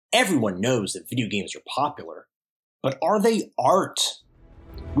Everyone knows that video games are popular, but are they art?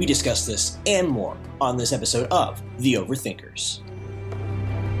 We discuss this and more on this episode of The Overthinkers.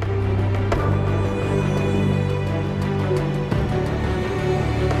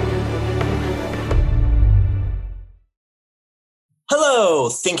 Hello,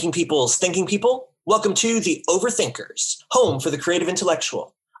 thinking people's thinking people. Welcome to The Overthinkers, home for the creative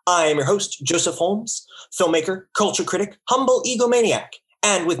intellectual. I am your host, Joseph Holmes, filmmaker, culture critic, humble egomaniac.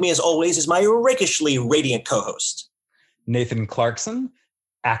 And with me, as always, is my rakishly radiant co-host, Nathan Clarkson,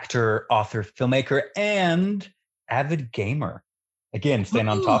 actor, author, filmmaker, and avid gamer. Again, staying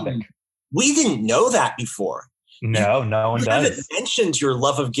on topic. We didn't know that before. No one you does. haven't mentioned your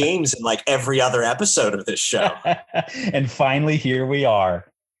love of games in like every other episode of this show. And finally, here we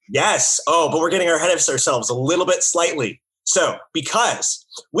are. Yes. Oh, but we're getting ahead of ourselves a little bit slightly. So, because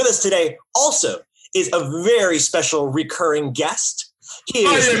with us today also is a very special recurring guest. I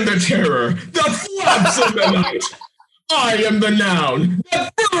am the terror that flaps in the night. I am the noun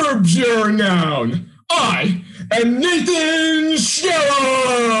that verbs your noun. I am Nathan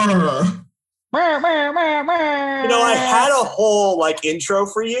Sherrer. You know, I had a whole intro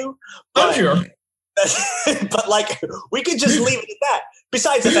for you. I'm here. But we could just leave it at that.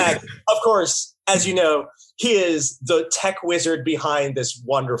 Besides the fact, of course, as you know, he is the tech wizard behind this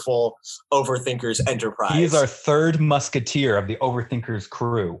wonderful Overthinkers enterprise. He is our third musketeer of the Overthinkers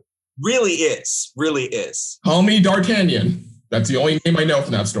crew. Really is. Really is. Call me D'Artagnan. That's the only name I know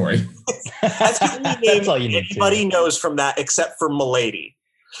from that story. That's the only name That's all you need anybody knows from that except for Milady.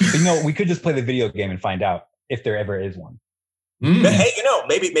 But, we could just play the video game and find out if there ever is one. But hey,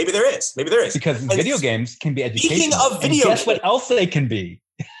 maybe there is. Maybe there is. Because video games can be educational. Speaking of video games, guess what else they can be?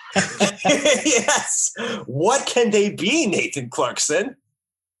 Yes. What can they be, Nathan Clarkson?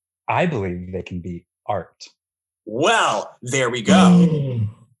 I believe they can be art. Well, there we go.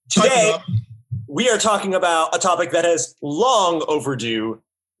 Today, we are talking about a topic that has long overdue: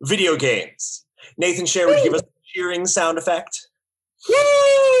 video games. Nathan Sherrer, would you give us a cheering sound effect? Great.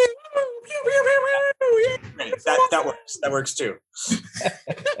 That works. That works too.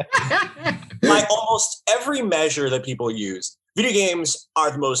 By almost every measure that people use, video games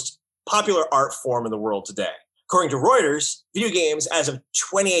are the most popular art form in the world today. According to Reuters, video games as of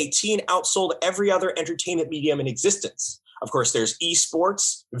 2018 outsold every other entertainment medium in existence. Of course, there's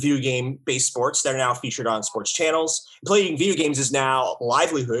esports, video game-based sports that are now featured on sports channels. Playing video games is now a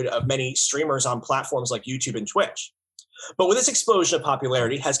livelihood of many streamers on platforms like YouTube and Twitch. But with this explosion of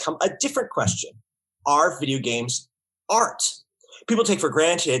popularity has come a different question. Are video games art? People take for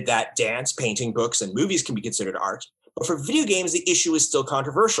granted that dance, painting, books, and movies can be considered art. But for video games, the issue is still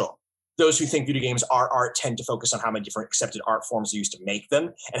controversial. Those who think video games are art tend to focus on how many different accepted art forms are used to make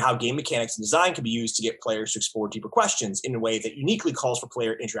them and how game mechanics and design can be used to get players to explore deeper questions in a way that uniquely calls for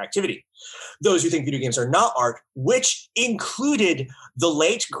player interactivity. Those who think video games are not art, which included the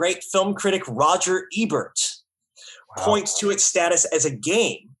late, great film critic Roger Ebert, points to its status as a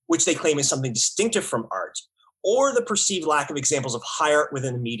game, which they claim is something distinctive from art, or the perceived lack of examples of high art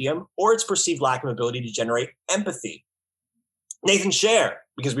within the medium, or its perceived lack of ability to generate empathy. Nathan Sherrer,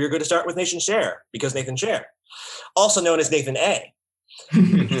 because we are going to start with Nathan Sherrer, because Nathan Sherrer, also known as Nathan A.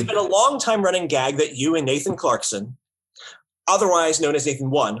 It's been a long time running gag that you and Nathan Clarkson, otherwise known as Nathan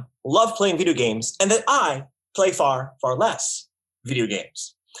 1, love playing video games, and that I play far, far less video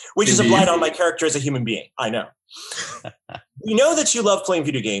games, which is a blight on my character as a human being. I know. We know that you love playing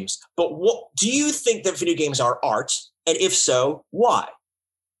video games, but do you think that video games are art? And if so, why?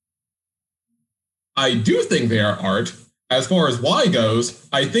 I do think they are art. As far as why goes,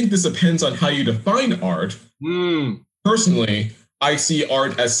 I think this depends on how you define art. Personally, I see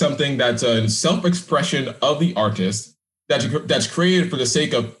art as something that's a self-expression of the artist that's created for the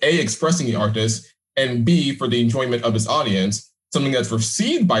sake of A, expressing the artist, and B, for the enjoyment of his audience, something that's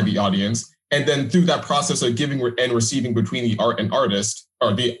received by the audience. And then through that process of giving and receiving between the art and artist,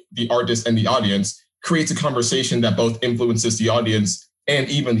 or the artist and the audience, creates a conversation that both influences the audience and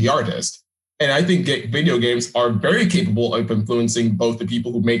even the artist. And I think video games are very capable of influencing both the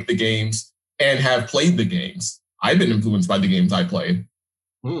people who make the games and have played the games. I've been influenced by the games I played.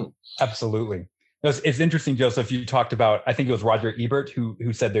 Absolutely. It's interesting, Joseph, you talked about, I think it was Roger Ebert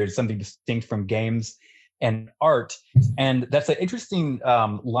who said there's something distinct from games and art. And that's an interesting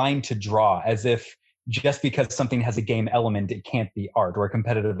line to draw, as if just because something has a game element, it can't be art, or a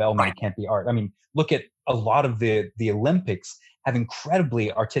competitive element, it can't be art. I mean, look at a lot of the Olympics have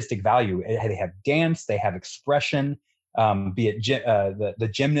incredibly artistic value. They have dance, they have expression, be it the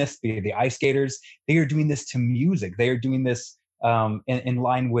gymnasts, be it the ice skaters. They are doing this to music. They are doing this in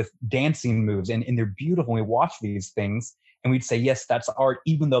line with dancing moves, and they're beautiful. We watch these things, and we'd say, yes, that's art,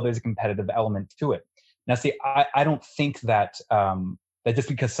 even though there's a competitive element to it. Now, see, I don't think that that just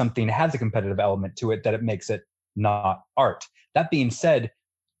because something has a competitive element to it, that it makes it not art. That being said,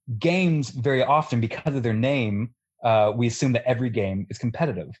 games very often, because of their name, we assume that every game is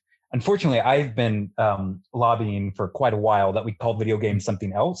competitive. Unfortunately, I've been lobbying for quite a while that we call video games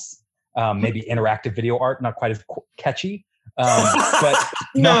something else, maybe interactive video art, not quite as catchy, but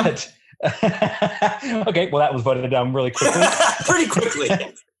not. Okay, well, that was voted down really quickly. Pretty quickly.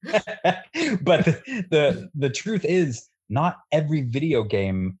 But the truth is, not every video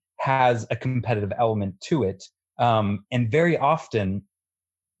game has a competitive element to it, and very often,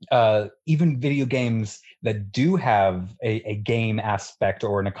 even video games that do have a game aspect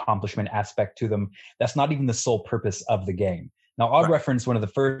or an accomplishment aspect to them, that's not even the sole purpose of the game. Now, I'll reference one of the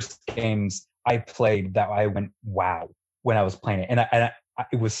first games I played that I went, wow, when I was playing it. And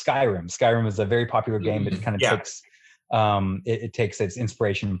it was Skyrim. Skyrim is a very popular game that kind of takes, it takes its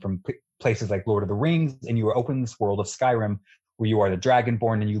inspiration from places like Lord of the Rings, and you are open in this world of Skyrim where you are the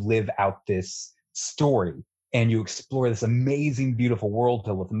Dragonborn and you live out this story. And you explore this amazing, beautiful world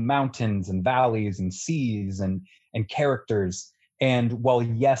filled with mountains and valleys and seas and characters. And while,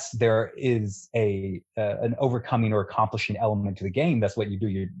 yes, there is an overcoming or accomplishing element to the game, that's what you do,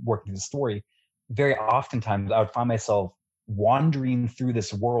 you're working through the story. Very oftentimes, I would find myself wandering through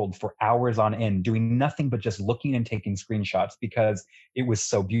this world for hours on end, doing nothing but just looking and taking screenshots because it was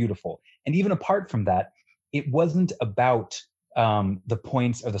so beautiful. And even apart from that, it wasn't about the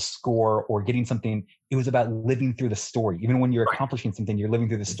points or the score or getting something. It was about living through the story. Even when you're accomplishing something, you're living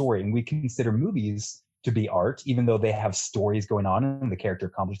through the story. And we consider movies to be art, even though they have stories going on and the character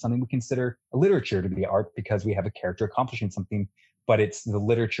accomplished something. We consider literature to be art because we have a character accomplishing something, but it's the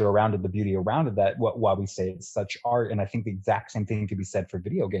literature around it, the beauty around it, that why we say it's such art. And I think the exact same thing could be said for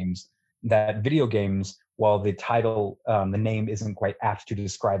video games, that video games, while the title, the name isn't quite apt to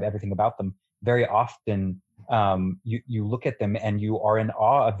describe everything about them, very often you look at them and you are in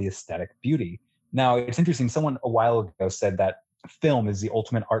awe of the aesthetic beauty. Now, it's interesting. Someone a while ago said that film is the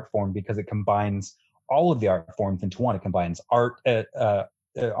ultimate art form because it combines all of the art forms into one. It combines art,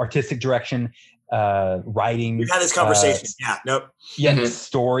 artistic direction, writing. We've had this conversation.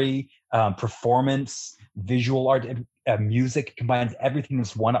 Story, performance, visual art, music. Combines everything in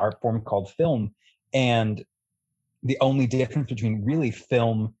this one art form called film. And the only difference between really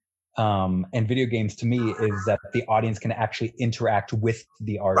film and video games to me is that the audience can actually interact with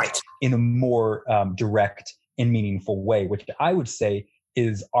the art in a more direct and meaningful way, which I would say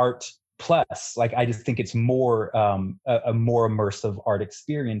is art plus. Like, I just think it's more a more immersive art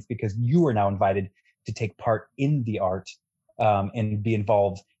experience because you are now invited to take part in the art and be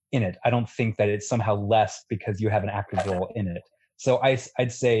involved in it. I don't think that it's somehow less because you have an active role in it. So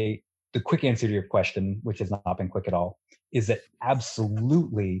I'd say the quick answer to your question, which has not been quick at all, is that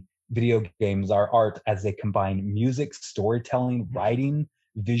absolutely video games are art as they combine music, storytelling, writing,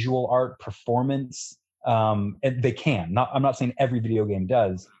 visual art, performance. And they can. I'm not saying every video game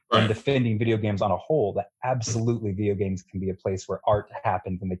does. I'm defending video games on a whole, that absolutely video games can be a place where art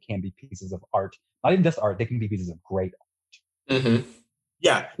happens and they can be pieces of art. Not even just art, they can be pieces of great art. Mm-hmm.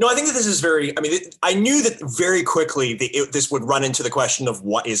 Yeah, no, I think that this is very, I knew that very quickly this would run into the question of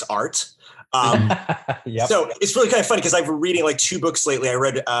what is art. So it's really kind of funny because I've been reading like 2 books lately. I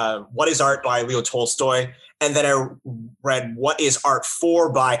read What is Art by Leo Tolstoy, and then I read What is Art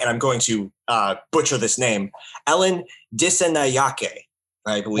For by, and I'm going to butcher this name, Ellen Dissanayake,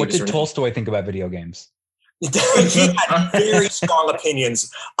 I believe. What did Tolstoy think about video games? He had very strong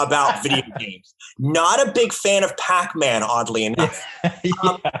opinions about video games. Not a big fan of Pac-Man, oddly enough.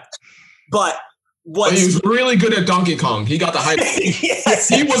 But he was really good at Donkey Kong. He got the hype. Yes,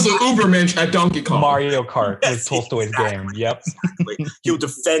 he was an Ubermensch at Donkey Kong. Mario Kart was Tolstoy's game. Yep. Exactly. He'll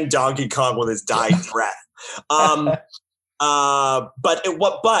defend Donkey Kong with his dying breath.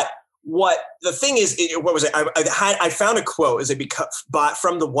 What the thing is, what was it? I found a quote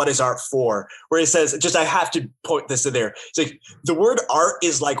from the What is Art For, where it says, I have to point this to there. It's like, the word art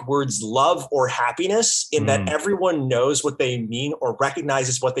is like words love or happiness in that everyone knows what they mean or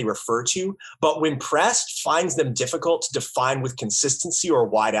recognizes what they refer to, but when pressed, finds them difficult to define with consistency or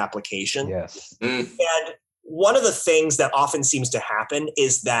wide application. Yes. And one of the things that often seems to happen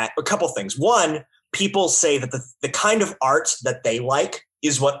is that a couple things. One, people say that the kind of art that they like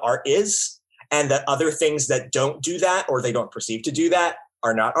is what art is, and that other things that don't do that or they don't perceive to do that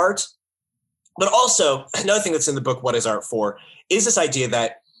are not art. But also, another thing that's in the book, What is Art For, is this idea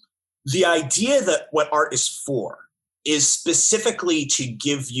that what art is for is specifically to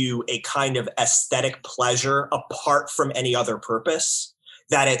give you a kind of aesthetic pleasure apart from any other purpose.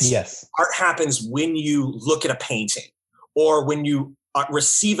 That art happens when you look at a painting, or when you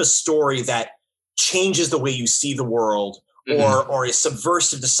receive a story that changes the way you see the world, or is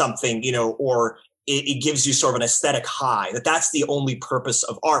subversive to something, or it gives you sort of an aesthetic high, that's the only purpose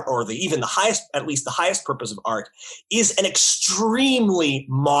of art, or even the highest purpose of art is an extremely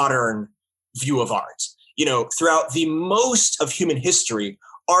modern view of art. Throughout the most of human history,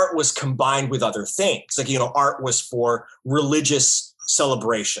 art was combined with other things. Like, art was for religious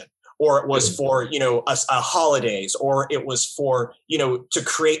celebration, or it was for, holidays, or it was for, to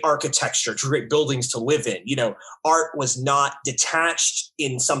create architecture, to create buildings to live in. Art was not detached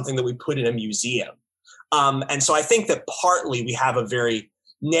in something that we put in a museum. And so I think that partly we have a very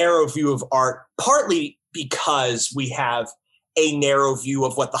narrow view of art, partly because we have a narrow view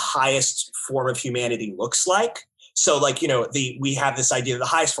of what the highest form of humanity looks like. So we have this idea that the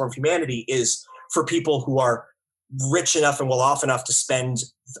highest form of humanity is for people who are rich enough and well off enough to spend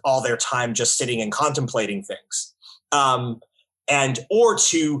all their time just sitting and contemplating things.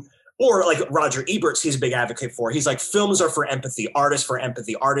 Or like Roger Ebert, he's a big advocate for. He's like, films are for empathy, art is for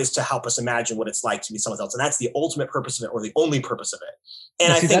empathy, art is to help us imagine what it's like to be someone else. And that's the ultimate purpose of it, or the only purpose of it.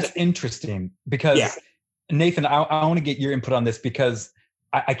 And I think that's interesting because Nathan, I want to get your input on this because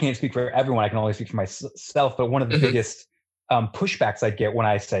I can't speak for everyone. I can only speak for myself. But one of the biggest pushbacks I get when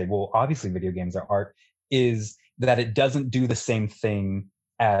I say, well, obviously video games are art, is that it doesn't do the same thing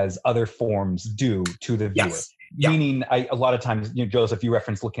as other forms do to the viewer. Yes. Yeah. Meaning, a lot of times, Joseph, you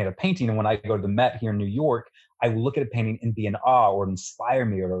referenced looking at a painting, and when I go to the Met here in New York, I will look at a painting and be in awe, or inspire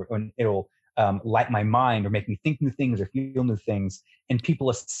me, or it'll light my mind, or make me think new things, or feel new things. And people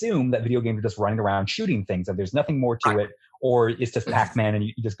assume that video games are just running around shooting things, and there's nothing more to it, or it's just Pac-Man, and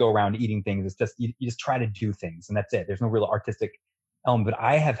you just go around eating things. It's just you just try to do things, and that's it. There's no real artistic element. But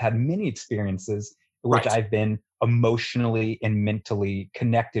I have had many experiences in which I've been emotionally and mentally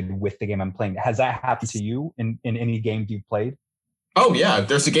connected with the game I'm playing. Has that happened to you in any games you've played? Oh, yeah.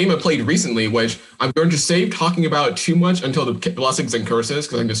 There's a game I played recently, which I'm going to save talking about too much until the blessings and curses,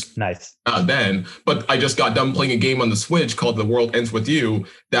 because I'm just then. But I just got done playing a game on the Switch called The World Ends With You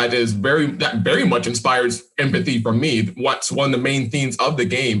that very much inspires empathy from me. What's one of the main themes of the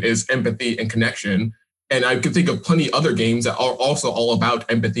game is empathy and connection. And I could think of plenty of other games that are also all about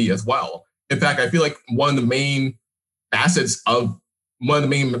empathy as well. In fact, I feel like one of the main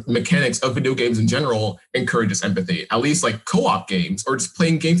mechanics of video games in general encourages empathy, at least like co-op games or just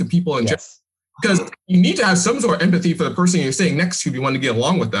playing games with people in general. Because you need to have some sort of empathy for the person you're sitting next to if you want to get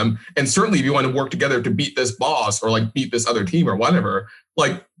along with them. And certainly if you want to work together to beat this boss or like beat this other team or whatever,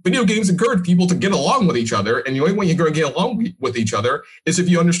 like video games encourage people to get along with each other. And the only way you're going to get along with each other is if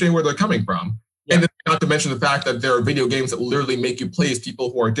you understand where they're coming from. Yeah. And then not to mention the fact that there are video games that literally make you play as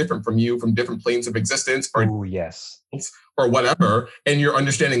people who are different from you, from different planes of existence, or whatever, and you're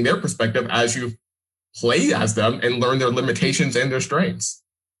understanding their perspective as you play as them and learn their limitations and their strengths.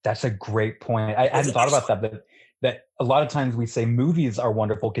 That's a great point. I hadn't thought about that, but that a lot of times we say movies are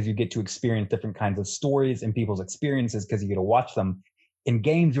wonderful because you get to experience different kinds of stories and people's experiences because you get to watch them. In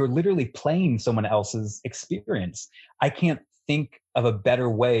games, you're literally playing someone else's experience. I can't think of a better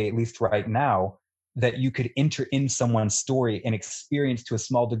way, at least right now, that you could enter in someone's story and experience to a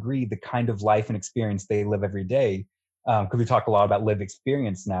small degree the kind of life and experience they live every day. Because we talk a lot about lived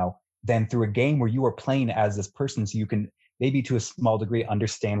experience now, than through a game where you are playing as this person, so you can maybe to a small degree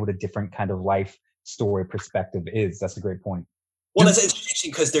understand what a different kind of life story perspective is. That's a great point. Well, it's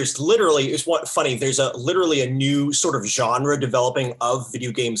interesting because there's literally a new sort of genre developing of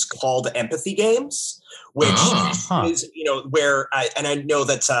video games called empathy games, which is where I know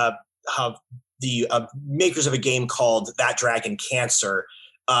that the makers of a game called That Dragon Cancer,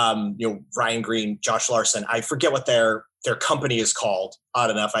 Ryan Green, Josh Larson, I forget what their company is called.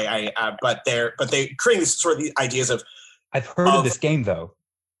 Odd enough, but they creating this sort of the ideas of. I've heard of this game though.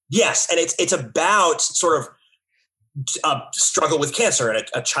 Yes, and it's about sort of struggle with cancer, and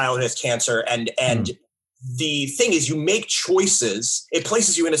a child who has cancer, and the thing is, you make choices. It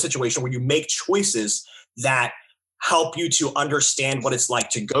places you in a situation where you make choices that help you to understand what it's like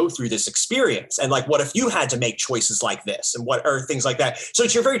to go through this experience. And like, what if you had to make choices like this, and what are things like that? So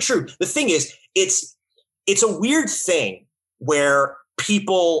you're very true. The thing is, it's a weird thing where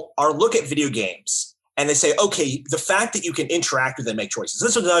people look at video games and they say, okay, the fact that you can interact with them, make choices.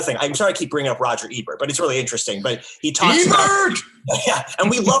 This is another thing. I'm sorry I keep bringing up Roger Ebert, but it's really interesting. But he talks about,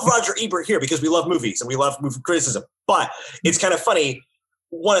 and we love Roger Ebert here because we love movies and we love movie criticism. But it's kind of funny.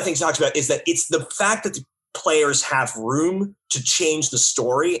 One of the things he talks about is that it's the fact that the players have room to change the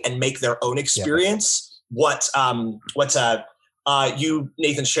story and make their own experience. Yeah. You,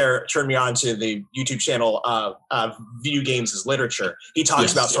 Nathan Sherrer, turned me on to the YouTube channel Video Games as Literature. He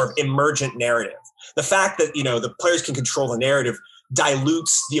talks about sort of emergent narrative. The fact that, the players can control the narrative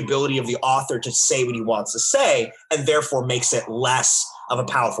dilutes the ability of the author to say what he wants to say, and therefore makes it less of a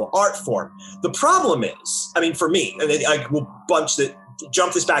powerful art form. The problem is, for me, and I will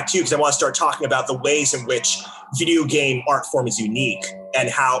jump this back to you because I want to start talking about the ways in which video game art form is unique and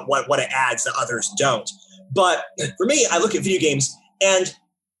what it adds that others don't. But for me, I look at video games, and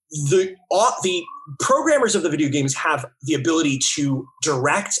the programmers of the video games have the ability to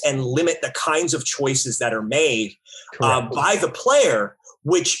direct and limit the kinds of choices that are made by the player,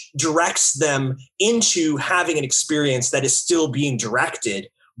 which directs them into having an experience that is still being directed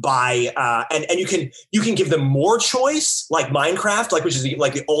by and you can give them more choice, like Minecraft, which is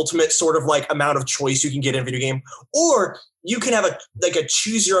the ultimate sort of amount of choice you can get in a video game, or you can have a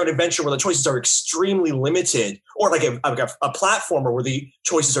choose your own adventure where the choices are extremely limited, or a platformer where the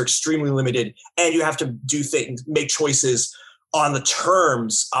choices are extremely limited, and you have to make choices on the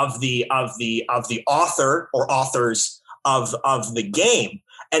terms of the author or authors of the game.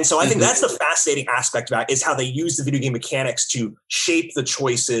 And so I think that's the fascinating aspect about it, is how they use the video game mechanics to shape the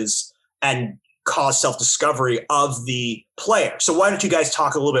choices and cause self-discovery of the player. So why don't you guys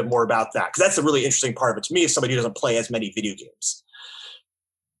talk a little bit more about that? Because that's a really interesting part of it to me, as somebody who doesn't play as many video games.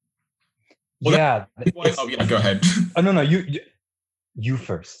 Well, yeah. Go ahead. Oh, no, you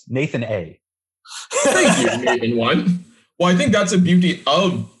first. Nathan A. Thank you, Nathan 1. Well, I think that's the beauty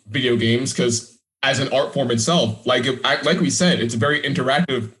of video games, because as an art form itself, like we said, it's a very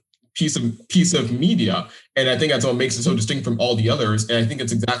interactive piece of media, and I think that's what makes it so distinct from all the others. And I think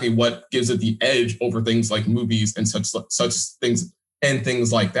it's exactly what gives it the edge over things like movies and such things and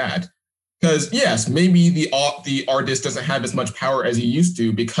things like that. Because yes, maybe the artist doesn't have as much power as he used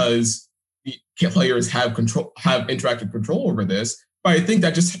to because the players have interactive control over this. But I think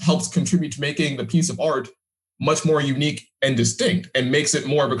that just helps contribute to making the piece of art much more unique and distinct, and makes it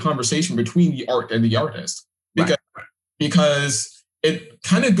more of a conversation between the art and the artist. Because it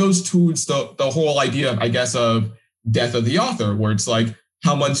kind of goes towards the whole idea, I guess, of death of the author, where it's like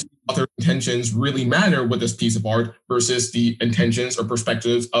how much author intentions really matter with this piece of art versus the intentions or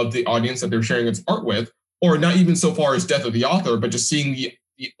perspectives of the audience that they're sharing its art with, or not even so far as death of the author, but just seeing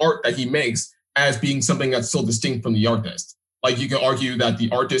the art that he makes as being something that's still distinct from the artist. Like, you can argue that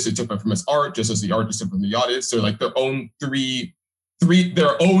the artist is different from his art, just as the artist is different from the artist. They're like their own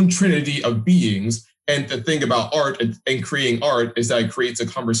their own trinity of beings. And the thing about art and creating art is that it creates a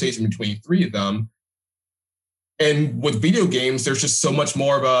conversation between three of them. And with video games, there's just so much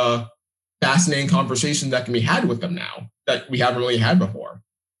more of a fascinating conversation that can be had with them now that we haven't really had before.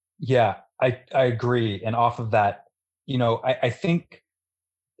 Yeah, I agree. And off of that, I think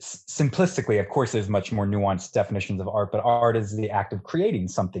simplistically, of course, there's much more nuanced definitions of art, but art is the act of creating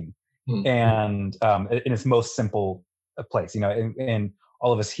something. And in its most simple place, and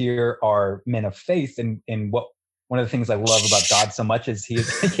all of us here are men of faith. And one of the things I love about God so much is he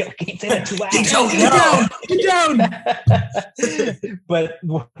is, I can't say that too loud. Get down. But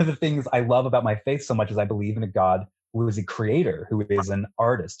one of the things I love about my faith so much is I believe in a God who is a creator, who is an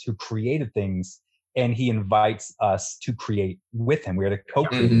artist, who created things. And he invites us to create with him. We are the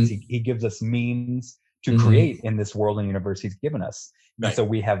co-creators. He gives us means to create in this world and universe he's given us. Right. And so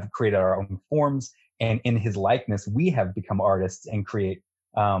we have created our own forms, and in his likeness, we have become artists and create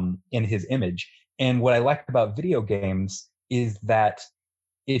in his image. And what I like about video games is that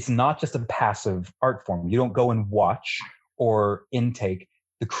it's not just a passive art form. You don't go and watch or intake.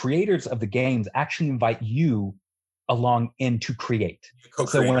 The creators of the games actually invite you along in to create.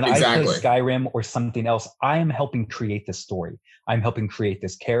 So when I play Skyrim or something else, I am helping create this story. I'm helping create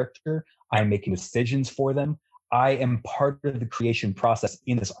this character. I'm making decisions for them. I am part of the creation process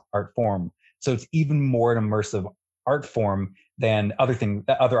in this art form. So it's even more an immersive art form than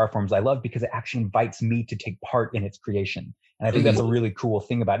other art forms I love, because it actually invites me to take part in its creation. And I think that's a really cool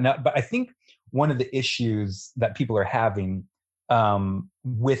thing about it. Now, but I think one of the issues that people are having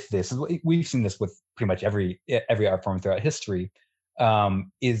with this, we've seen this with pretty much every art form throughout history,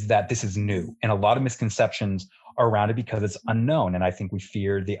 is that this is new, and a lot of misconceptions are around it because it's unknown. And I think we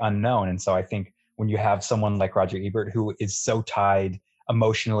fear the unknown. And so I think when you have someone like Roger Ebert, who is so tied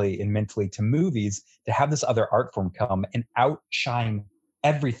emotionally and mentally to movies, to have this other art form come and outshine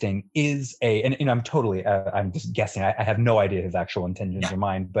everything is and I'm totally I'm just guessing. I have no idea his actual intentions or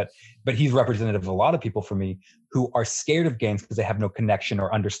mind, but he's representative of a lot of people for me who are scared of games because they have no connection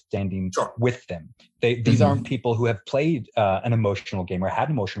or understanding with them. These aren't people who have played an emotional game or had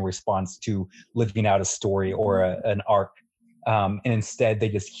an emotional response to living out a story or an arc, and instead they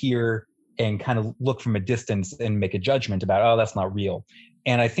just hear and kind of look from a distance and make a judgment about, oh, that's not real.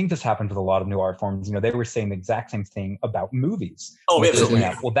 And I think this happens with a lot of new art forms. You know, they were saying the exact same thing about movies. Oh, absolutely.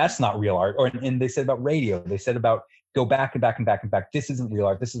 Well, that's not real art. And they said about radio. They said about go back and back and back and back. This isn't real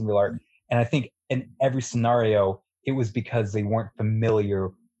art. This isn't real art. And I think in every scenario, it was because they weren't familiar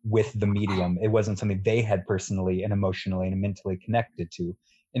with the medium. It wasn't something they had personally and emotionally and mentally connected to.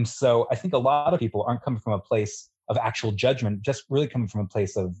 And so I think a lot of people aren't coming from a place of actual judgment, just really coming from a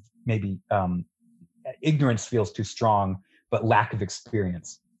place of maybe ignorance feels too strong, but lack of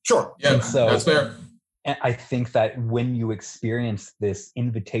experience. Sure. Yeah, so, that's fair. And I think that when you experience this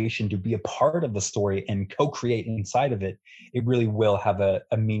invitation to be a part of the story and co-create inside of it, it really will have a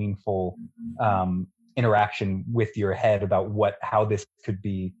meaningful interaction with your head about how this could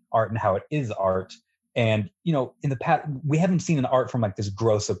be art and how it is art. And, you know, in the past, we haven't seen an art form like this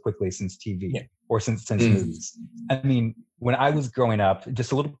grow so quickly since TV or since movies. I mean, when I was growing up,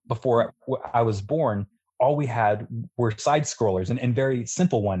 just a little before I was born, all we had were side scrollers and very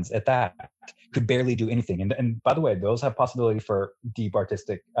simple ones at that, could barely do anything. And by the way, those have possibility for deep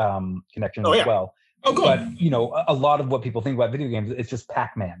artistic connection as well. Oh, cool. But, you know, a lot of what people think about video games, it's just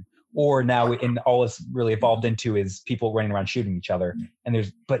Pac-Man. Or now all it's really evolved into is people running around shooting each other.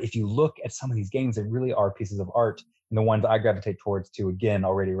 But if you look at some of these games, they really are pieces of art. And the ones I gravitate towards to, again,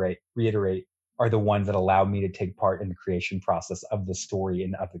 already reiterate, are the ones that allow me to take part in the creation process of the story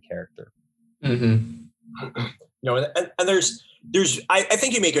and of the character. Mm-hmm. You know, and there's I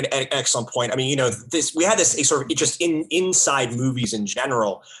think you make an excellent point. I mean, you know, we had this sort of just inside movies in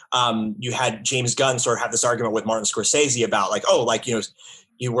general. You had James Gunn sort of have this argument with Martin Scorsese about like, oh, like, you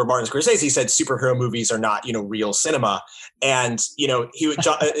know, where Martin Scorsese said superhero movies are not, you know, real cinema. And, you know,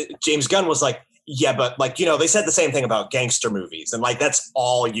 James Gunn was like, yeah, but like, you know, they said the same thing about gangster movies and like, that's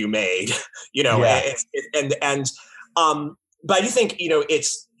all you made, you know, but I do think, you know,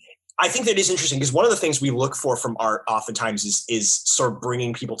 I think that is interesting because one of the things we look for from art oftentimes is sort of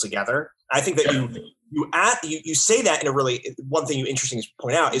bringing people together. I think that you say that in a really, one thing you interesting to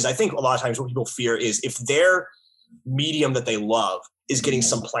point out is I think a lot of times what people fear is if their medium that they love is getting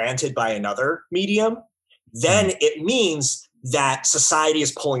supplanted by another medium, then it means that society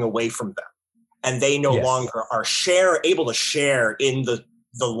is pulling away from them and they no longer are able to share in the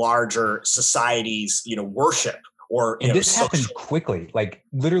larger society's, you know, worship. And this happened quickly. Like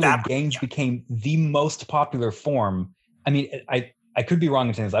literally, games became the most popular form. I mean, I could be wrong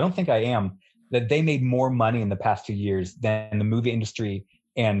in saying this. I don't think I am. That they made more money in the past 2 years than the movie industry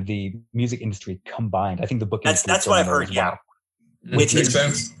and the music industry combined. I think the book industry. That's what I've heard. Yeah, which makes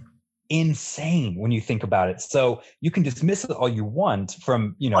sense. Insane when you think about it. So you can dismiss it all you want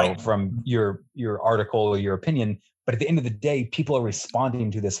from from your article or your opinion, but at the end of the day, people are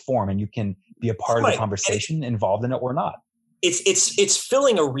responding to this form, and you can be a part of the conversation, involved in it or not. It's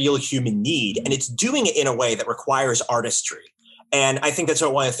filling a real human need, and it's doing it in a way that requires artistry. And I think that's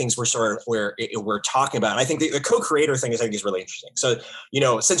one of the things we're talking about. And I think the co-creator thing is really interesting. So, you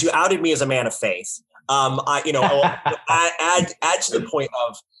know, since you outed me as a man of faith, I add to the point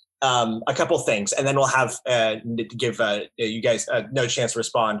of a couple things, and then we'll have give you guys no chance to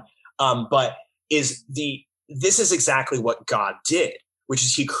respond. But this is exactly what God did, which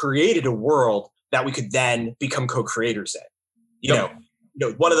is he created a world that we could then become co-creators in. You know,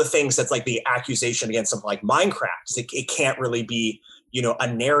 one of the things that's like the accusation against something like Minecraft is it can't really be, you know,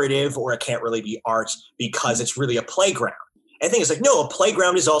 a narrative, or it can't really be art because it's really a playground. And I think it's like, no, a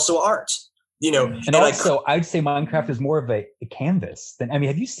playground is also art. You know, and also I'd say Minecraft is more of a canvas than, I mean,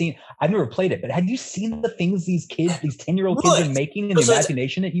 have you seen, I've never played it, but have you seen the things these 10-year-old kids are making and the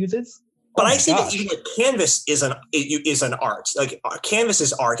imagination it uses? But I see that even a canvas is an art. Like a canvas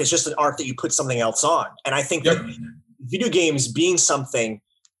is art. It's just an art that you put something else on. And I think that video games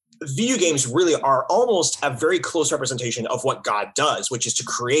really are almost a very close representation of what God does, which is to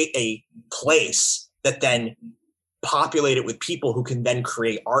create a place that then populate it with people who can then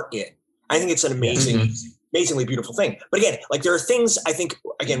create art in. I think it's an amazingly beautiful thing. But again, like there are things I think,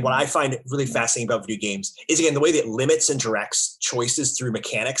 again, what I find really fascinating about video games is, again, the way that it limits and directs choices through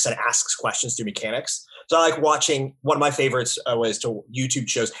mechanics and asks questions through mechanics. So I like watching, one of my favorites was to YouTube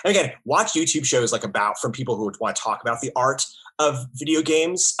shows. And again, watch YouTube shows like from people who want to talk about the art of video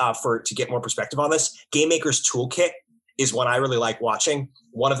games to get more perspective on this. Game Maker's Toolkit is one I really like watching.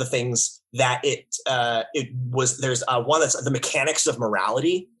 One of the things that there's one that's the mechanics of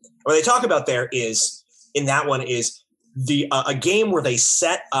morality. What they talk about there is, in that one, is a game where they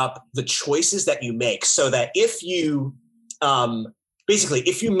set up the choices that you make so that if you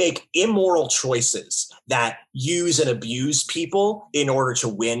if you make immoral choices that use and abuse people in order to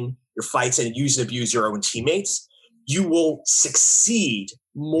win your fights and use and abuse your own teammates, you will succeed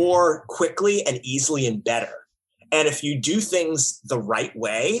more quickly and easily and better. And if you do things the right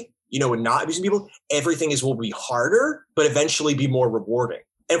way, and not abusing people, everything will be harder, but eventually be more rewarding.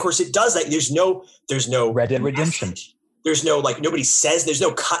 And of course it does that. There's no Red Dead Redemption. There's no, nobody says, there's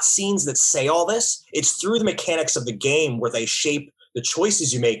no cut scenes that say all this. It's through the mechanics of the game where they shape the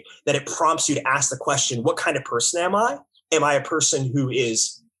choices you make that it prompts you to ask the question, what kind of person am I? Am I a person who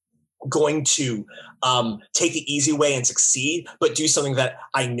is going to take the easy way and succeed, but do something that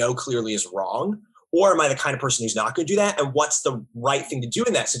I know clearly is wrong? Or am I the kind of person who's not going to do that? And what's the right thing to do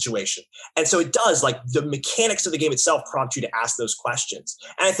in that situation? And so it does, the mechanics of the game itself prompt you to ask those questions.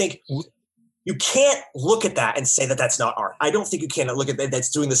 And I think you can't look at that and say that that's not art. I don't think you can look at that. That's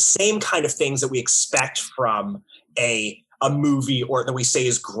doing the same kind of things that we expect from a movie or that we say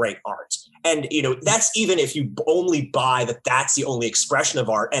is great art. And, that's even if you only buy that that's the only expression of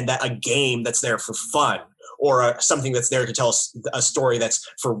art and that a game that's there for fun or something that's there to tell us a story that's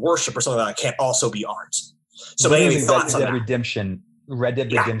for worship or something like that can't also be art. So any thoughts on that? Red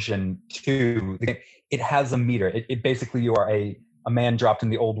Dead Redemption 2, it has a meter. It basically, you are a man dropped in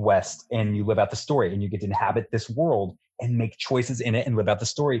the Old West and you live out the story and you get to inhabit this world and make choices in it and live out the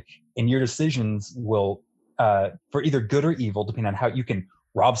story. And your decisions will, for either good or evil, depending on how you can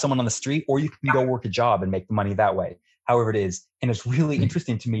rob someone on the street or you can go work a job and make the money that way, however it is. And it's really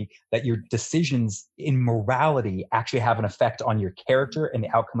interesting to me that your decisions in morality actually have an effect on your character and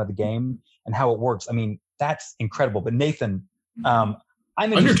the outcome of the game and how it works. I mean, that's incredible. But Nathan, I'm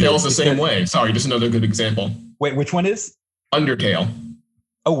Undertale's the same way. Sorry, just another good example. Wait, which one is? Undertale.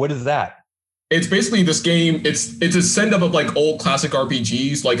 Oh, what is that? It's basically this game. It's a send up of old classic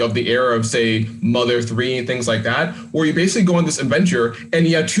RPGs, of the era of, say, Mother 3 and things like that, where you basically go on this adventure and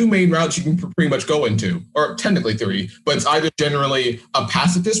you have two main routes you can pretty much go into, or technically three, but it's either generally a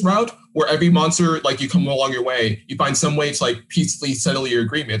pacifist route where every monster, you come along your way, you find some way to peacefully settle your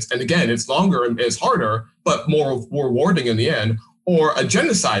agreements. And again, it's longer and it's harder, but more rewarding in the end. Or a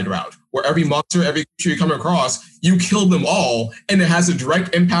genocide route, where every monster, every creature you come across, you kill them all, and it has a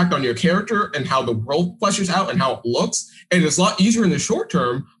direct impact on your character and how the world fleshes out and how it looks. And it's a lot easier in the short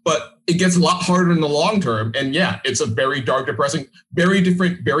term, but it gets a lot harder in the long term. And yeah, it's a very dark, depressing, very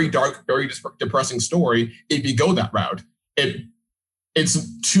different, very dark, very depressing story if you go that route.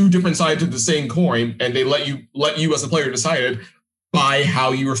 It's two different sides of the same coin, and they let you as a player decide by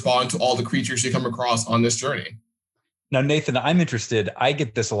how you respond to all the creatures you come across on this journey. Now, Nathan, I'm interested. I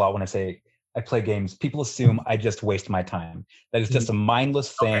get this a lot when I say I play games. People assume I just waste my time. That it's just a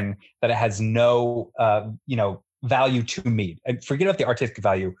mindless thing, that it has no, value to me. And forget about the artistic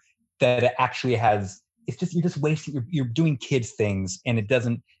value, that it actually has. It's just, you're just wasting, you're doing kids things and it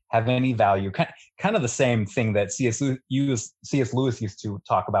doesn't have any value. Kind of the same thing that C.S. Lewis used to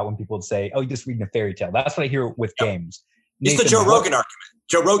talk about when people would say, oh, you're just reading a fairy tale. That's what I hear with games. It's Nathan, the Joe Rogan argument.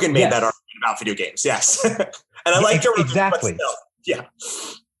 Joe Rogan made that argument about video games. Yes. And I like Joe Rogan. Exactly. Yeah.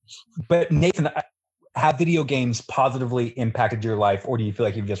 But Nathan, have video games positively impacted your life, or do you feel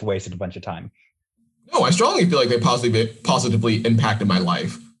like you've just wasted a bunch of time? No, I strongly feel like they positively impacted my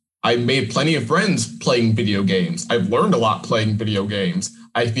life. I made plenty of friends playing video games. I've learned a lot playing video games.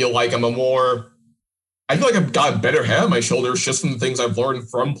 I feel like I've got a better head on my shoulders just from the things I've learned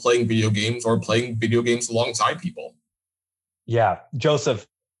from playing video games or playing video games alongside people. Yeah. Joseph,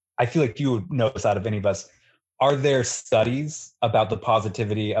 I feel like you would know this out of any of us. Are there studies about the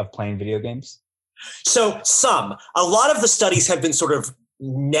positivity of playing video games? So a lot of the studies have been sort of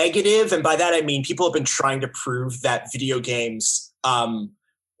negative. And by that, I mean, people have been trying to prove that video games are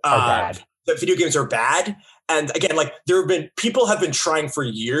bad. That video games are bad. And again, people have been trying for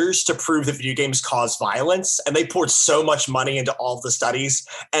years to prove that video games cause violence, and they poured so much money into all of the studies,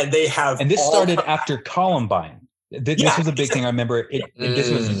 and they have. And this started after Columbine. This was a big thing. I remember this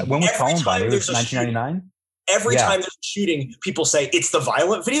was when was Columbine? It was 1999. Every time there's a shooting, people say it's the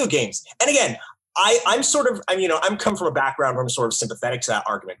violent video games. And again, I'm come from a background where I'm sort of sympathetic to that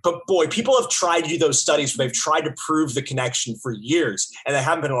argument. But boy, people have tried to do those studies where they've tried to prove the connection for years, and they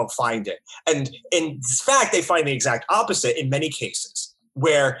haven't been able to find it. And in fact, they find the exact opposite in many cases,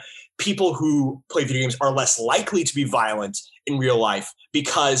 where people who play video games are less likely to be violent in real life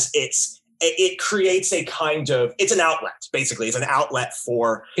because it creates it's an outlet, basically. It's an outlet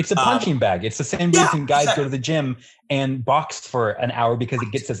for... It's a punching bag. It's the same reason guys go to the gym and box for an hour, because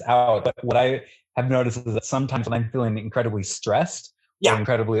it gets us out. But what I have noticed is that sometimes when I'm feeling incredibly stressed or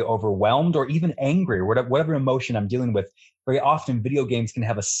incredibly overwhelmed or even angry or whatever emotion I'm dealing with, very often video games can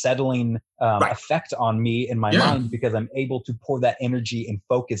have a settling effect on me in my mind, because I'm able to pour that energy and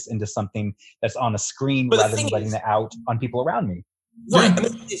focus into something that's on a screen rather than letting it out on people around me. Right. And the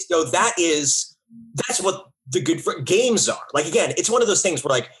thing is, though, that's what the good games are. Again, it's one of those things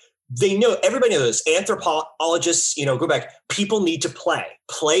where they know, everybody knows this. Anthropologists, go back. People need to play.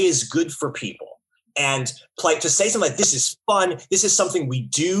 Play is good for people. And play, to say something like this is fun, this is something we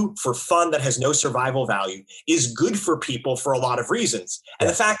do for fun that has no survival value, is good for people for a lot of reasons. And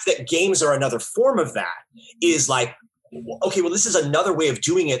the fact that games are another form of that is like, okay, well, this is another way of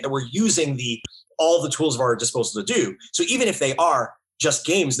doing it that we're using all the tools of our disposal to do. So even if they are just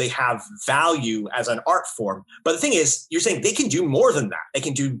games, they have value as an art form. But the thing is, you're saying they can do more than that. They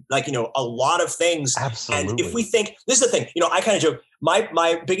can do a lot of things. Absolutely. And if we think, this is the thing, I kind of joke,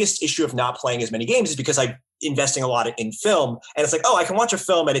 my biggest issue of not playing as many games is because I'm investing a lot in film. And it's like, I can watch a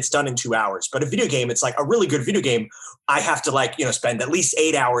film and it's done in 2 hours. But a video game, it's like a really good video game, I have to spend at least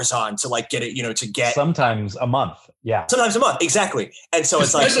 8 hours on to get it, to get. Sometimes a month. Yeah. Sometimes a month. Exactly. And so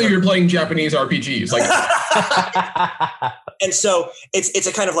especially it's like. You're playing Japanese RPGs. And so it's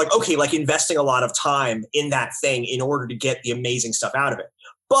a kind of investing a lot of time in that thing in order to get the amazing stuff out of it.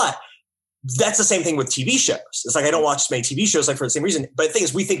 But that's the same thing with TV shows. It's like I don't watch as many TV shows for the same reason. But the thing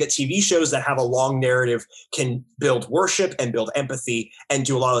is, we think that TV shows that have a long narrative can build worship and build empathy and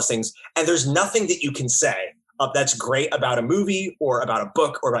do a lot of those things. And there's nothing that you can say that's great about a movie or about a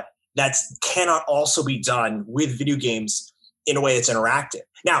book that cannot also be done with video games in a way that's interactive.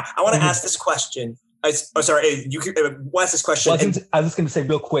 Now, I want to ask this question. You could ask this question. Well, I was just going to say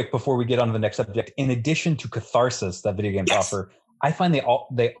real quick before we get on to the next subject. In addition to catharsis that video games offer, I find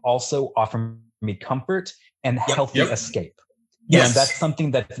they also offer me comfort and healthy escape. Yes. And that's something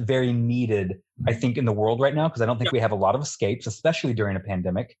that's very needed, I think, in the world right now, because I don't think we have a lot of escapes, especially during a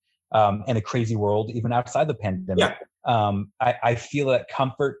pandemic and a crazy world, even outside the pandemic. I feel that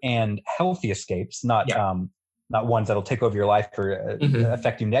comfort and healthy escapes, not ones that'll take over your life or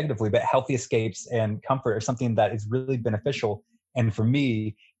affect you negatively, but healthy escapes and comfort are something that is really beneficial. And for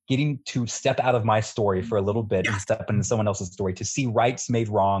me, getting to step out of my story for a little bit and step into someone else's story, to see rights made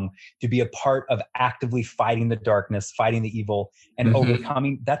wrong, to be a part of actively fighting the darkness, fighting the evil, and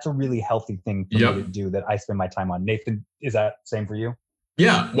overcoming, that's a really healthy thing for me to do that I spend my time on. Nathan, is that same for you?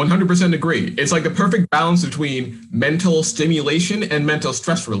 Yeah, 100% agree. It's like the perfect balance between mental stimulation and mental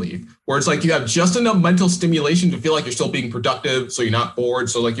stress relief, where it's like you have just enough mental stimulation to feel like you're still being productive, so you're not bored,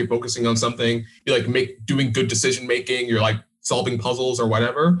 so you're focusing on something, you're doing good decision making, you're solving puzzles or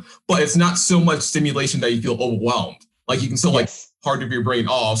whatever, but it's not so much stimulation that you feel overwhelmed. You can still part of your brain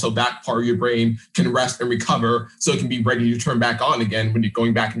off, so that part of your brain can rest and recover, so it can be ready to turn back on again when you're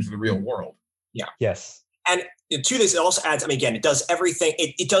going back into the real world. Yeah. Yes. And to this, it also adds, again, it does everything.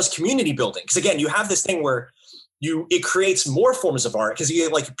 It does community building. Because again, you have this thing where it creates more forms of art, because you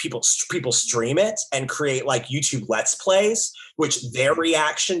get people stream it and create YouTube Let's Plays, which their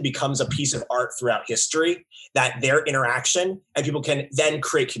reaction becomes a piece of art throughout history, that their interaction, and people can then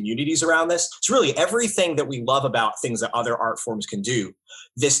create communities around this. It's really everything that we love about things that other art forms can do,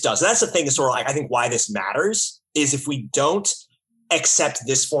 this does. And that's the thing that's sort of I think why this matters is if we don't accept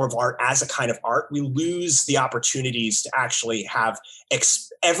this form of art as a kind of art, we lose the opportunities to actually have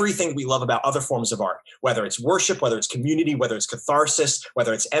everything we love about other forms of art, whether it's worship, whether it's community, whether it's catharsis,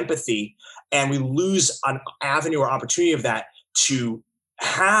 whether it's empathy, and we lose an avenue or opportunity of that to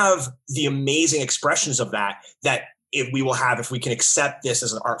have the amazing expressions of that we will have if we can accept this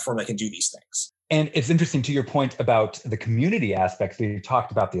as an art form that can do these things. And it's interesting to your point about the community aspects. We've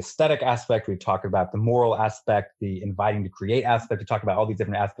talked about the aesthetic aspect. We've talked about the moral aspect, the inviting to create aspect. We talked about all these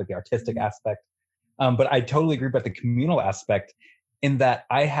different aspects, the artistic aspect. But I totally agree about the communal aspect in that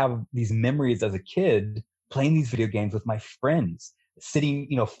I have these memories as a kid playing these video games with my friends, sitting,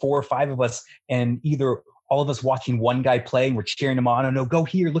 4 or 5 of us, and either all of us watching one guy play and we're cheering him on. Oh no, go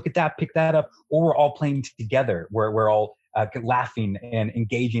here, look at that, pick that up. Or we're all playing together where we're all laughing and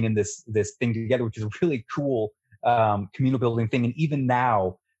engaging in this thing together, which is a really cool communal building thing. And even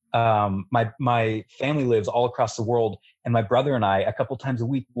now, my family lives all across the world, and my brother and I, a couple times a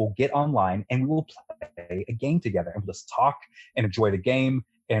week, will get online and we will play a game together, and we'll just talk and enjoy the game.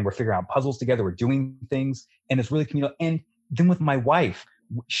 And we're figuring out puzzles together. We're doing things, and it's really communal. And then with my wife,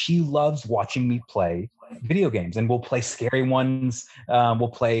 she loves watching me play video games, and we'll play scary ones, we'll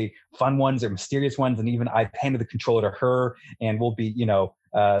play fun ones or mysterious ones, and even I've handed the controller to her, and we'll be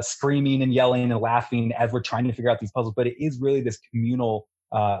screaming and yelling and laughing as we're trying to figure out these puzzles. But it is really this communal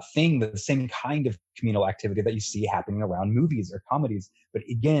thing, the same kind of communal activity that you see happening around movies or comedies, but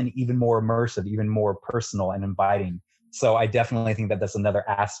again, even more immersive, even more personal and inviting. So I definitely think that that's another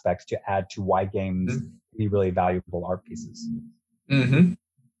aspect to add to why games be really valuable art pieces. Mm-hmm.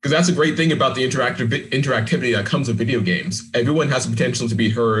 Because that's a great thing about the interactivity that comes with video games. Everyone has the potential to be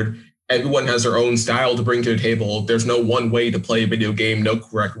heard. Everyone has their own style to bring to the table. There's no one way to play a video game, no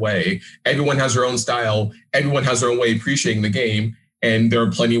correct way. Everyone has their own style. Everyone has their own way of appreciating the game. And there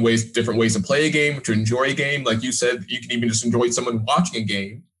are plenty of different ways to play a game, to enjoy a game. Like you said, you can even just enjoy someone watching a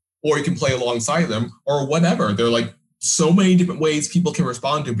game, or you can play alongside them, or whatever. There are like so many different ways people can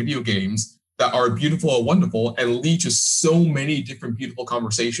respond to video games that are beautiful and wonderful and lead to so many different beautiful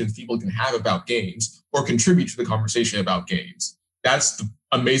conversations people can have about games or contribute to the conversation about games. That's the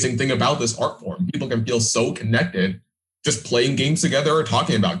amazing thing about this art form. People can feel so connected just playing games together or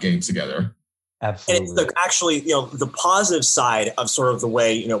talking about games together. Absolutely. And it's actually, the positive side of sort of the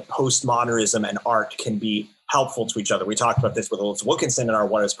way, postmodernism and art can be helpful to each other. We talked about this with Alyssa Wilkinson in our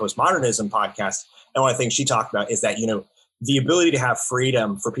What is Postmodernism podcast. And one of the things she talked about is that, the ability to have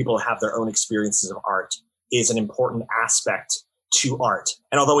freedom for people to have their own experiences of art is an important aspect to art.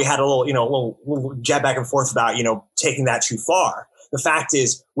 And although we had a little jab back and forth about, taking that too far, the fact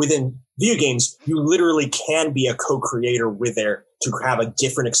is within video games, you literally can be a co-creator with there to have a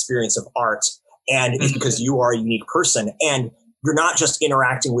different experience of art. And it's because you are a unique person and you're not just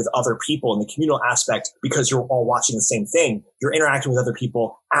interacting with other people in the communal aspect because you're all watching the same thing. You're interacting with other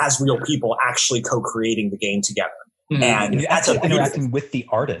people as real people actually co-creating the game together. And you're that's actually interacting with the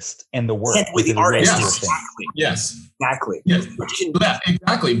artist and the work. And with the artist, exactly. Yes. Exactly. Yes. Yeah,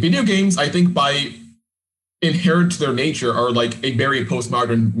 exactly. Video games, I think, by inherent to their nature, are like a very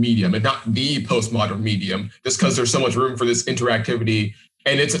postmodern medium, and not the postmodern medium, just because there's so much room for this interactivity.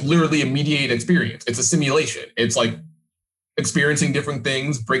 And it's literally a mediated experience. It's a simulation. It's like experiencing different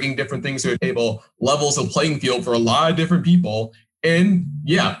things, bringing different things to a table, levels of playing field for a lot of different people. And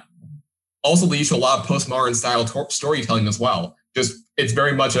yeah, also leads to a lot of postmodern style storytelling as well. Just it's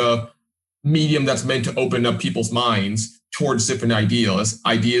very much a medium that's meant to open up people's minds towards different ideas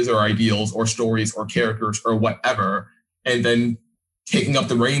or ideals or stories or characters or whatever, and then taking up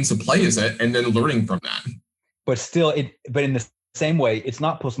the reins to play as it and then learning from that. But still, but in the same way, it's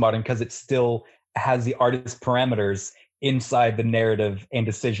not postmodern because it still has the artist's parameters inside the narrative and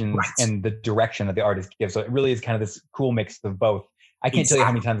decisions and the direction that the artist gives. So it really is kind of this cool mix of both. I can't tell you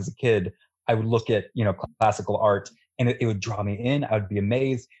how many times as a kid I would look at, classical art and it would draw me in. I would be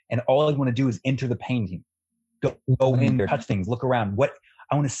amazed. And all I want to do is enter the painting, go in there, touch things, look around. What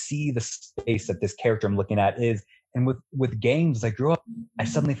I want to see the space that this character I'm looking at is. And with games, as I grew up, I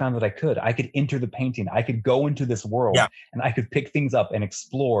suddenly found that I could enter the painting. I could go into this world and I could pick things up and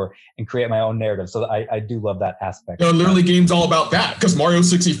explore and create my own narrative. So I do love that aspect. Literally games all about that, because Mario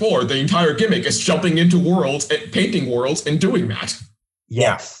 64, the entire gimmick is jumping into worlds, painting worlds, and doing that.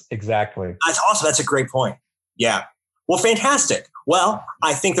 Yes, exactly. That's a great point. Yeah. Well, fantastic. Well,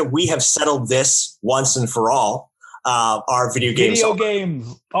 I think that we have settled this once and for all. Our video games art.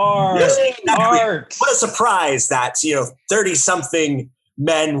 What a surprise that 30-something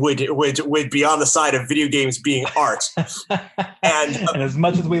men would be on the side of video games being art. and as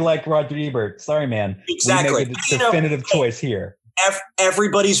much as we like Roger Ebert, sorry, man, exactly, we make a definitive choice here.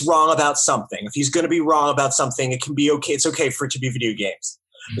 Everybody's wrong about something. If he's going to be wrong about something, it can be okay. It's okay for it to be video games.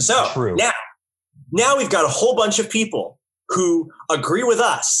 So True. Now we've got a whole bunch of people who agree with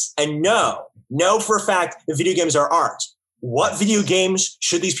us and know for a fact that video games are art. What video games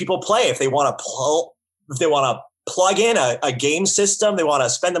should these people play if they want to plug in a game system? They want to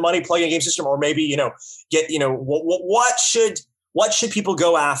spend the money plugging a game system, or maybe what should people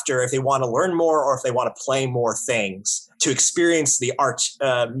go after if they want to learn more or if they want to play more things to experience the art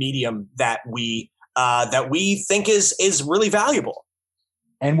medium that we think is really valuable?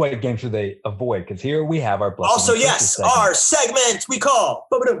 And what games should they avoid? Because here we have our blessings. Also, yes, our segment we call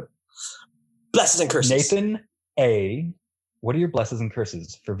Blesses and Curses. Nathan what are your blesses and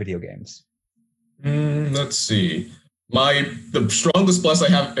curses for video games? Let's see. The strongest bless I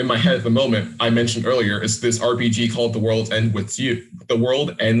have in my head at the moment, I mentioned earlier, is this RPG called The World Ends With You. The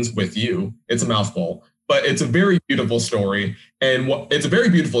World Ends With You. It's a mouthful, but it's a very beautiful story, and it's a very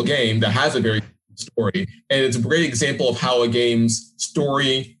beautiful game that has a very story, and it's a great example of how a game's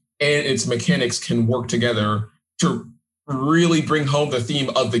story and its mechanics can work together to really bring home the theme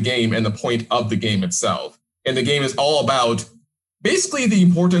of the game and the point of the game itself. And the game is all about basically the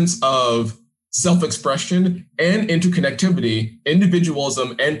importance of self-expression and interconnectivity,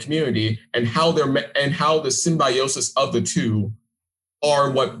 individualism and community, and how the symbiosis of the two are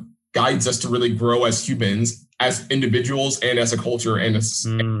what guides us to really grow as humans, as individuals, and as a culture and as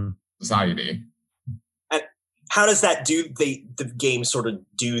society. How does that the game sort of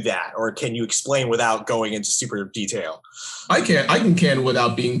do that? Or can you explain without going into super detail? I can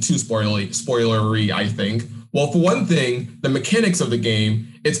without being too spoilery, I think. Well, for one thing, the mechanics of the game,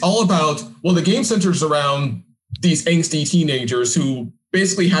 it's all about, the game centers around these angsty teenagers who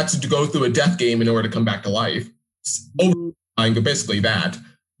basically had to go through a death game in order to come back to life. Basically that.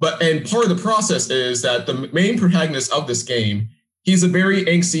 And part of the process is that the main protagonist of this game he's a very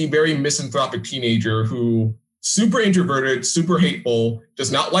angsty, very misanthropic teenager who super introverted, super hateful,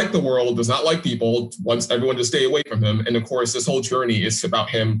 does not like the world, does not like people, wants everyone to stay away from him. And of course, this whole journey is about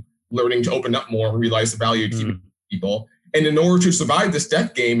him learning to open up more and realize the value of keeping people. And in order to survive this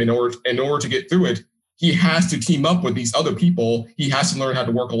death game, in order to get through it, he has to team up with these other people. He has to learn how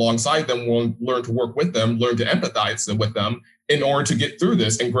to work alongside them, learn to work with them, learn to empathize with them in order to get through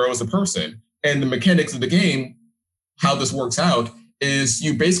this and grow as a person. And the mechanics of the game, how this works out, is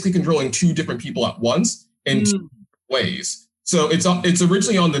you basically controlling two different people at once in two ways. So it's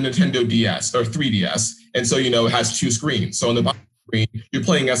originally on the Nintendo DS or 3DS. And so, it has two screens. So on the bottom screen, you're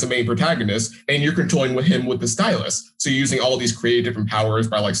playing as the main protagonist and you're controlling with him with the stylus. So you're using all these creative different powers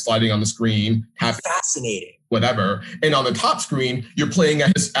by like sliding on the screen. Fascinating. Whatever. And on the top screen, you're playing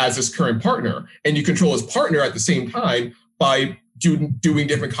as his current partner. And you control his partner at the same time by doing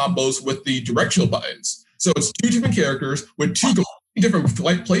different combos with the directional buttons. So it's two different characters with two different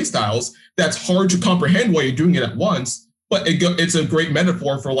play styles. That's hard to comprehend while you're doing it at once, but it's a great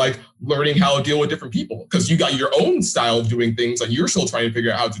metaphor for like learning how to deal with different people, because you got your own style of doing things that you're still trying to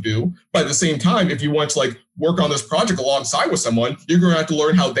figure out how to do. But at the same time, if you want to like work on this project alongside with someone, you're going to have to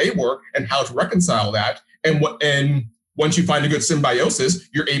learn how they work and how to reconcile that. And once you find a good symbiosis,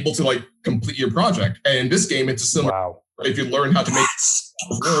 you're able to like complete your project. And in this game, it's a similar. Wow. If you learn how to make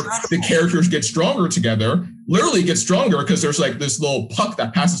it work, the characters get stronger together, literally get stronger because there's like this little puck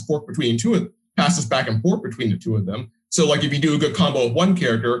that passes back and forth between the two of them. So like if you do a good combo with one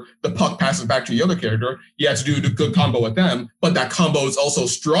character, the puck passes back to the other character. You have to do a good combo with them, but that combo is also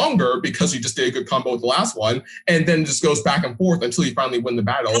stronger because you just did a good combo with the last one, and then just goes back and forth until you finally win the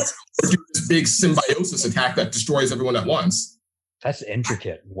battle or do this big symbiosis attack that destroys everyone at once. That's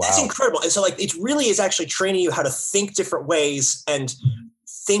intricate. Wow. That's incredible. And so like it really is actually training you how to think different ways and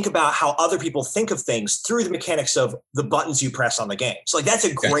think about how other people think of things through the mechanics of the buttons you press on the game. So like that's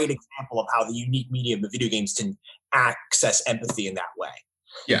a great example of how the unique medium of video games can access empathy in that way.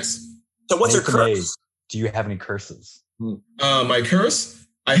 Yes. So what's your curse? Do you have any curses? My curse?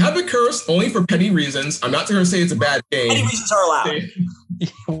 I have a curse only for petty reasons. I'm not going to say it's a bad game. Petty reasons are allowed.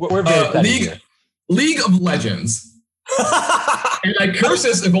 We're very petty here. League of Legends. And I curse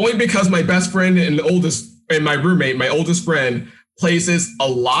this if only because my best friend and my roommate, my oldest friend, plays this a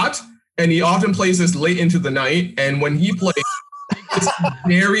lot, and he often plays this late into the night. And when he plays, it's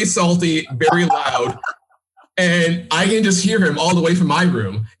very salty, very loud, and I can just hear him all the way from my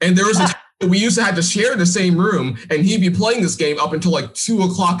room. And there was a time we used to have to share the same room, and he'd be playing this game up until like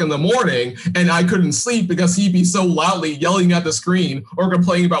 2:00 in the morning, and I couldn't sleep because he'd be so loudly yelling at the screen or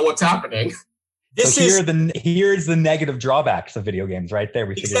complaining about what's happening. Here's the negative drawbacks of video games right there.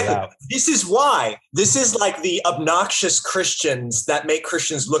 We figured it out. This is why. This is like the obnoxious Christians that make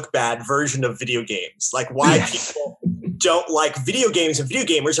Christians look bad version of video games. Like why people don't like video games and video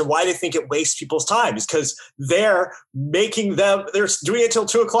gamers and why they think it wastes people's time is because they're doing it till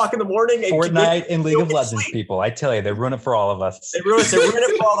 2:00 in the morning. Fortnite and League of Legends people. I tell you, they ruin it for all of us. They ruin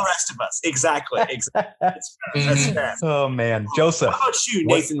it for all the rest of us. Exactly. That's fair. Oh man. Joseph. How about you,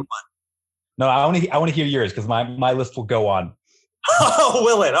 Nathan? No, I want to hear yours because my list will go on. Oh,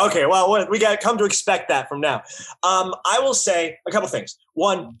 will it? Okay, well, we got to come to expect that from now. I will say a couple things.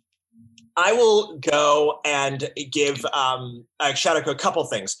 One, I will go and give a shout out to a couple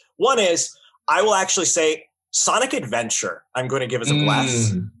things. One is I will actually say Sonic Adventure. I'm going to give as a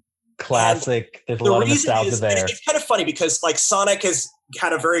bless. Classic. There's a lot of nostalgia there. It's kind of funny because like Sonic has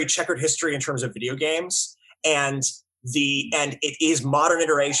had a very checkered history in terms of video games, and it is modern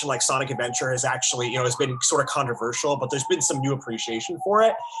iteration like Sonic Adventure has actually, has been sort of controversial, but there's been some new appreciation for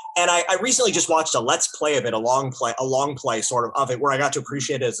it. And I recently just watched a let's play of it, a long play sort of it, where I got to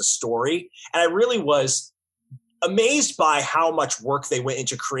appreciate it as a story. And I really was amazed by how much work they went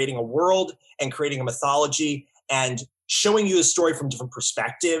into creating a world and creating a mythology and showing you the story from different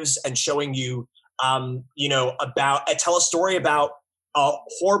perspectives and showing you, tell a story about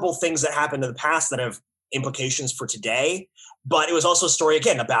horrible things that happened in the past that have implications for today. But it was also a story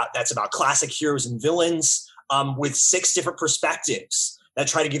again about classic heroes and villains with 6 different perspectives that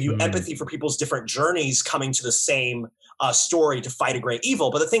try to give you empathy for people's different journeys coming to the same story to fight a great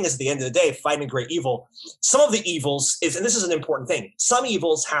evil. But the thing is, at the end of the day, fighting a great evil, some of the evils and this is an important thing, some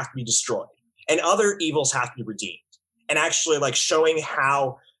evils have to be destroyed and other evils have to be redeemed. And actually like showing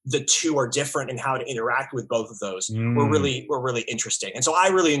how the two are different and how to interact with both of those were really interesting. And so I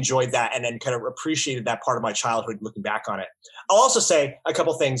really enjoyed that and then kind of appreciated that part of my childhood looking back on it. I'll also say a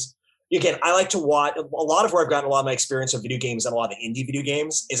couple things. again, I like to watch a lot of where I've gotten a lot of my experience of video games and a lot of the indie video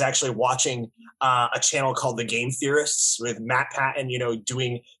games is actually watching a channel called The Game Theorists with Matt Patton,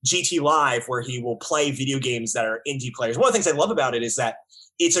 doing GT Live, where he will play video games that are indie players. One of the things I love about it is that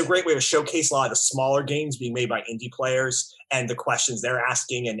it's a great way to showcase a lot of the smaller games being made by indie players and the questions they're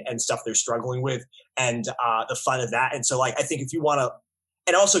asking and stuff they're struggling with and the fun of that. And so, like, I think if you want to,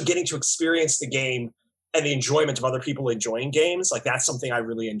 and also getting to experience the game and the enjoyment of other people enjoying games, like that's something I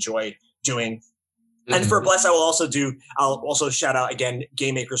really enjoy doing. Mm-hmm. And for Bless, I'll also shout out again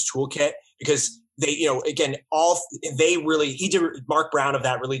Game Maker's Toolkit, because they, Mark Brown of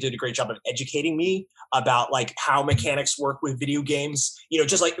that really did a great job of educating me about like how mechanics work with video games,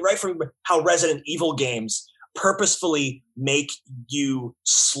 just like right from how Resident Evil games purposefully make you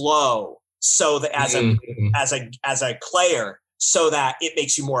slow so that as a player, so that it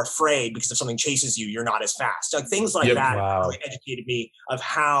makes you more afraid, because if something chases you, you're not as fast. Like things like that really educated me of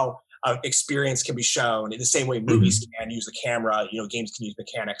how experience can be shown in the same way movies can use the camera, games can use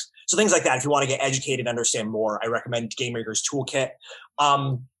mechanics. So things like that. If you want to get educated, understand more, I recommend Game Maker's Toolkit.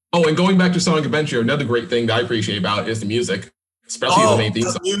 And going back to Sonic Adventure, another great thing that I appreciate about it is the music, especially the main theme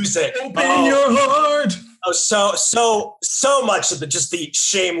song. Music. Open your heart. Oh, so much of the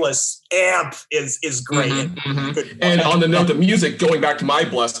shameless amp is great. And on the note of music, going back to my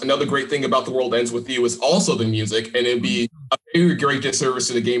Bless, another great thing about The World Ends With You is also the music, and it'd be a very great disservice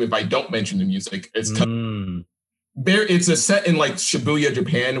to the game if I don't mention the music. It's a set in like Shibuya,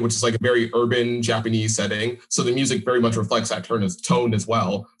 Japan, which is like a very urban Japanese setting. So the music very much reflects that tone as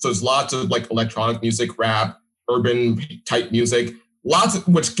well. So there's lots of like electronic music, rap, urban type music.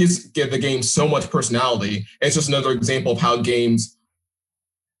 Which give the game so much personality. It's just another example of how games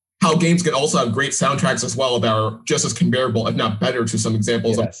can also have great soundtracks as well that are just as comparable, if not better, to some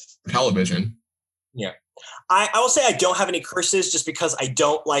examples of television. Yeah. I will say I don't have any curses just because I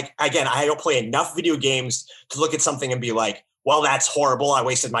don't play enough video games to look at something and be like, well, that's horrible. I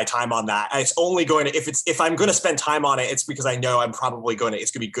wasted my time on that. It's only going to, if I'm going to spend time on it, it's because I know it's going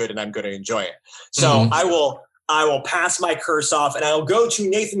to be good and I'm going to enjoy it. So I will pass my curse off and I'll go to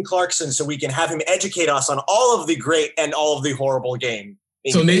Nathan Clarkson so we can have him educate us on all of the great and all of the horrible game.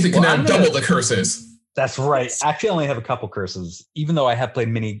 So Nathan can have double the curses. That's right. Actually, I only have a couple curses, even though I have played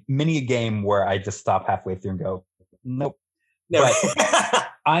many a game where I just stop halfway through and go, nope. But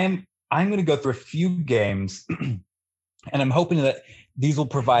I'm going to go through a few games, and I'm hoping that these will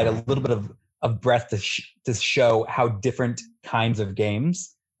provide a little bit of breadth to show how different kinds of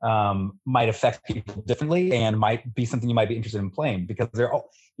games might affect people differently and might be something you might be interested in playing, because they're all,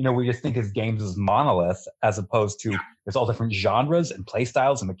 we just think of games as monolith, as opposed to there's all different genres and play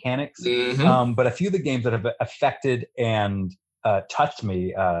styles and mechanics. But a few of the games that have affected and touched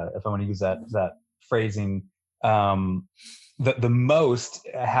me, if I want to use that phrasing, the most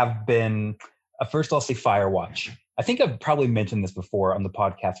have been, first I'll say Firewatch. I think I've probably mentioned this before on the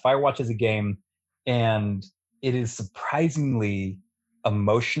podcast. Firewatch is a game, and it is surprisingly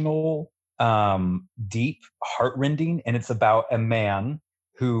emotional, deep, heartrending, and it's about a man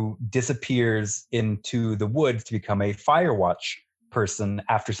who disappears into the woods to become a Firewatch person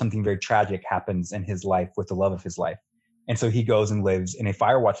after something very tragic happens in his life with the love of his life. And so he goes and lives in a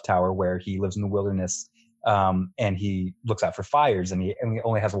Firewatch tower where he lives in the wilderness, and he looks out for fires, and he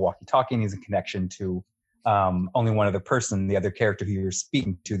only has a walkie-talkie, and he's a connection to only one other person, the other character who you're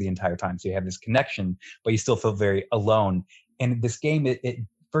speaking to the entire time. So you have this connection, but you still feel very alone. And this game, it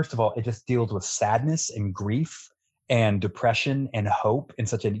first of all, it just deals with sadness and grief and depression and hope in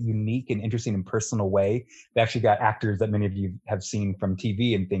such a unique and interesting and personal way. They actually got actors that many of you have seen from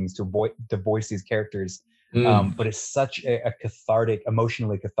TV and things to voice these characters. But it's such a cathartic,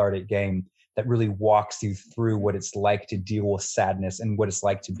 emotionally cathartic game that really walks you through what it's like to deal with sadness and what it's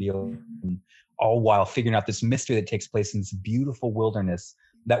like to be alone, all while figuring out this mystery that takes place in this beautiful wilderness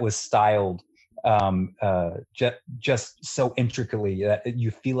that was styled just so intricately that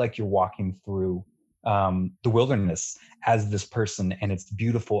you feel like you're walking through the wilderness as this person, and it's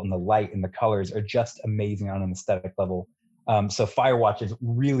beautiful, and the light and the colors are just amazing on an aesthetic level. So Firewatch is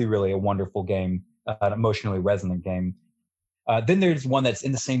really, really a wonderful game, an emotionally resonant game. Then there's one that's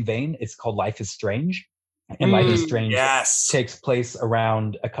in the same vein. It's called Life is Strange. And Life is Strange takes place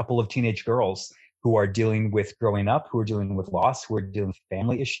around a couple of teenage girls who are dealing with growing up, who are dealing with loss, who are dealing with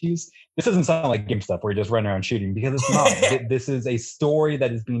family issues. This doesn't sound like game stuff where you're just running around shooting, because it's not. This is a story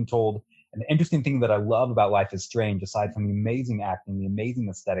that is being told. And the interesting thing that I love about Life is Strange, aside from the amazing acting, the amazing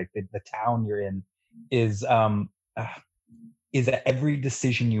aesthetic, the town you're in, is that every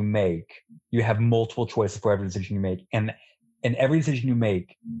decision you make, you have multiple choices for every decision you make. And every decision you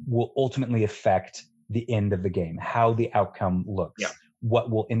make will ultimately affect the end of the game, how the outcome looks. what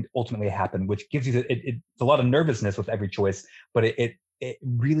will ultimately happen, which gives you it's a lot of nervousness with every choice, but it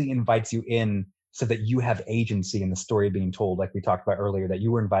really invites you in so that you have agency in the story being told, like we talked about earlier, that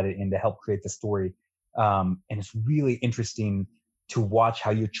you were invited in to help create the story. And it's really interesting to watch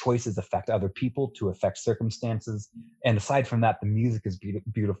how your choices affect other people, to affect circumstances. And aside from that, the music is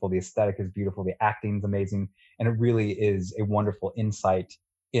beautiful, the aesthetic is beautiful, the acting is amazing, and it really is a wonderful insight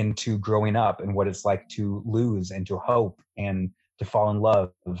into growing up and what it's like to lose and to hope and to fall in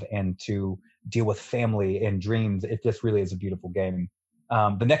love and to deal with family and dreams. It just really is a beautiful game.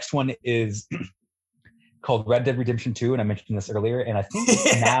 The next one is called Red Dead Redemption 2, and I mentioned this earlier, and I think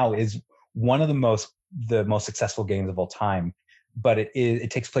now is one of the most successful games of all time. But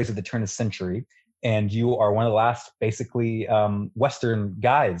it takes place at the turn of the century, and you are one of the last basically Western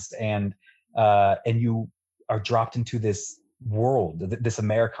guys, and you are dropped into this world, this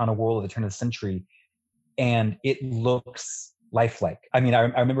Americana world at the turn of the century, and it looks lifelike. I mean, I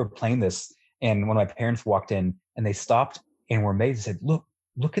remember playing this, and when my parents walked in and they stopped and were amazed, they said, look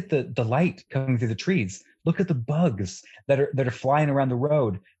at the light coming through the trees. Look at the bugs that are flying around the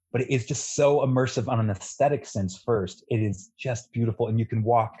road. But it is just so immersive on an aesthetic sense first. It is just beautiful. And you can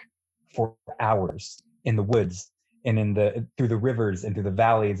walk for hours in the woods and through the rivers and through the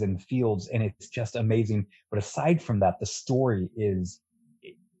valleys and fields. And it's just amazing. But aside from that, the story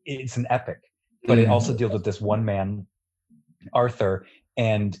it's an epic, but it also deals with this one man, Arthur,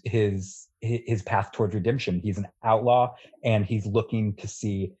 and his path towards redemption. He's an outlaw, and he's looking to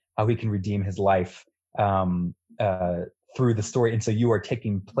see how he can redeem his life through the story. And so you are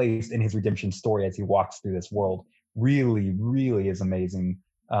taking place in his redemption story as he walks through this world. Really, really is amazing.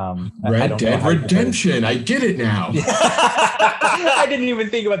 Red Dead Redemption. I get it now. I didn't even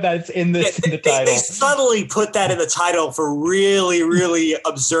think about that. It's in the title. They subtly put that in the title for really, really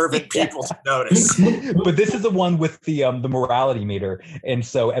observant people to notice. But this is the one with the morality meter. And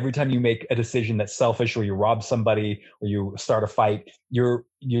so every time you make a decision that's selfish, or you rob somebody, or you start a fight, your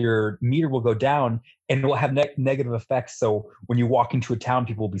meter will go down, and it will have negative effects. So when you walk into a town,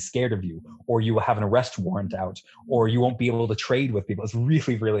 people will be scared of you, or you will have an arrest warrant out, or you won't be able to trade with people. It's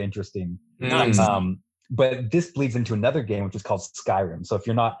really, really interesting. Nice. But this bleeds into another game, which is called Skyrim. So if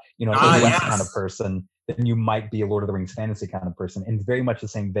you're not, an West kind of person, then you might be a Lord of the Rings fantasy kind of person. And very much the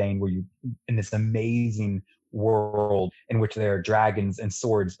same vein, where you in this amazing world in which there are dragons and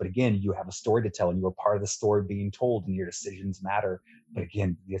swords. But again, you have a story to tell, and you are part of the story being told, and your decisions matter. But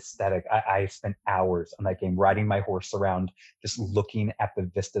again, the aesthetic, I spent hours on that game, riding my horse around, just looking at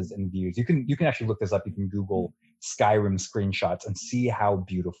the vistas and views. You can actually look this up. You can Google Skyrim screenshots and see how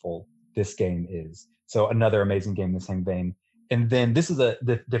beautiful this game is. So another amazing game in the same vein. And then this is a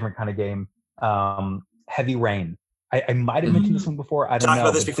different kind of game, Heavy Rain. I might have mentioned this one before. I don't know. Talked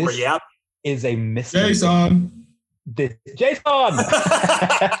about this before, yeah. Is a mystery. Jason. Jason.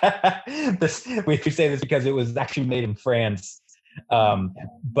 We say this because it was actually made in France,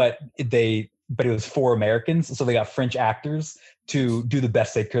 but it was for Americans, so they got French actors to do the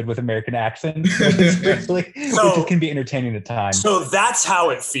best they could with American accents, which can be entertaining at times. So that's how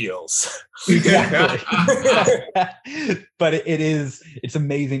it feels. Exactly. But it's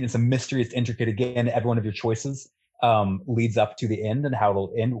amazing. It's a mystery. It's intricate. Again, every one of your choices leads up to the end, and how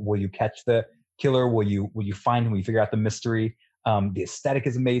it'll end. Will you catch the killer? Will you find him? Will you figure out the mystery? The aesthetic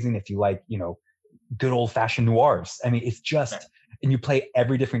is amazing. If you like, good old fashioned noirs. I mean, it's just, and you play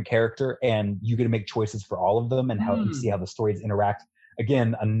every different character, and you get to make choices for all of them, and you see how the stories interact.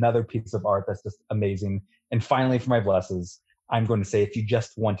 Again, another piece of art that's just amazing. And finally, for my blesses, I'm going to say, if you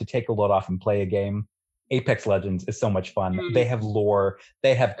just want to take a load off and play a game, Apex Legends is so much fun. They have lore,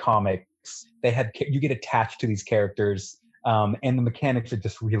 they have comics, you get attached to these characters, and the mechanics are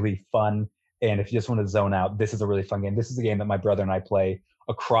just really fun. And if you just want to zone out, this is a really fun game. This is a game that my brother and I play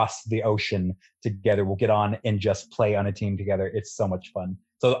across the ocean together. We'll get on and just play on a team together. It's so much fun.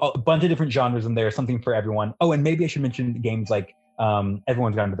 So a bunch of different genres in there, something for everyone. Oh, and maybe I should mention games like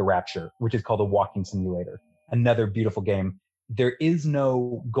Everyone's Gone to the Rapture, which is called a walking simulator. Another beautiful game. There is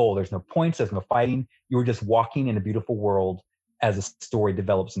no goal. There's no points. There's no fighting. You're just walking in a beautiful world as a story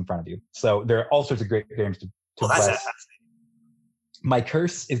develops in front of you. So there are all sorts of great games to play. My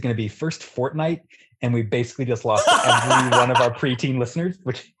curse is going to be first Fortnite, and we basically just lost every one of our preteen listeners,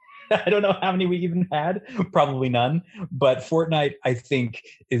 which I don't know how many we even had, probably none. But Fortnite, I think,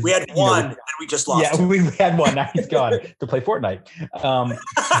 is... We had one, and we just lost. Yeah, we had one. Now he's gone to play Fortnite.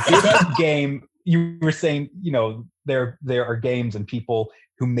 This game, you were saying, there are games and people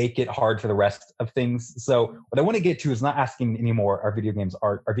who make it hard for the rest of things. So what I want to get to is not asking anymore, are video games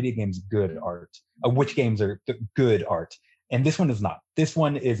art? Are video games good art? Which games are good art? And this one is not. This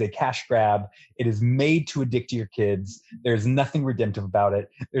one is a cash grab. It is made to addict your kids. There's nothing redemptive about it.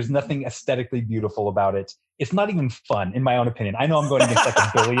 There's nothing aesthetically beautiful about it. It's not even fun, in my own opinion. I know I'm going against like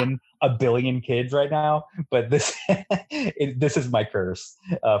a billion kids right now, but this this is my curse.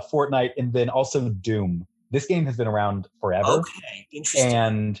 Fortnite, and then also Doom. This game has been around forever. Okay, interesting.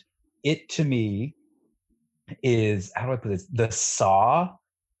 And it, to me, is, how do I put this? The Saw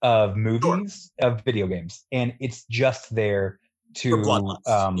of movies, of video games. And it's just there to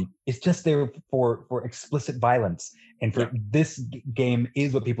it's just there for explicit violence. And for this game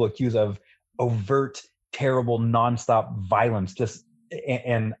is what people accuse of overt, terrible, nonstop violence. Just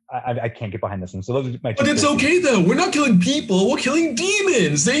and I can't get behind this one. So those are my two. But it's okay though. We're not killing people. We're killing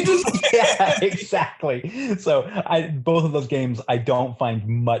demons. They just yeah, exactly. So both of those games, I don't find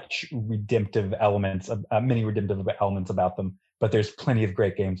much redemptive elements, many redemptive elements about them. But there's plenty of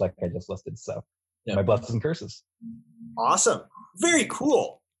great games like I just listed. So my blessings and curses. Awesome. Very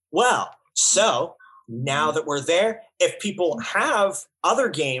cool. Well, so now that we're there, if people have other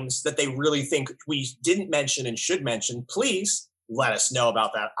games that they really think we didn't mention and should mention, please let us know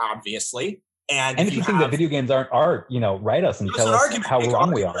about that, obviously. And if you think that video games aren't art, write us and tell us how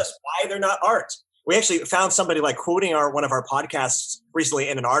wrong we are. Why they're not art. We actually found somebody like quoting one of our podcasts recently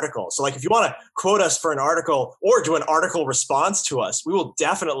in an article. So like if you want to quote us for an article or do an article response to us, we will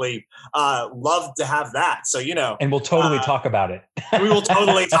definitely love to have that. So, and we'll totally talk about it. We will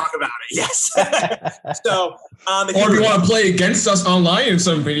totally talk about it. Yes. So, if you want to play against us online in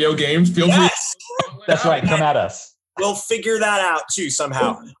some video games, feel free. That's right. Come at us. We'll figure that out too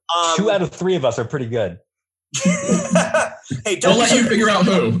somehow. 2 out of 3 of us are pretty good. Hey, don't let you figure out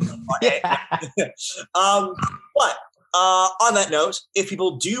who. But on that note, if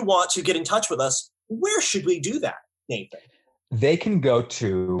people do want to get in touch with us, where should we do that, Nathan? They can go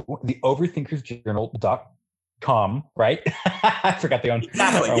to the overthinkersjournal.com, right? I forgot the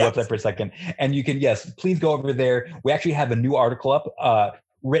website for a second. And you can, please go over there. We actually have a new article up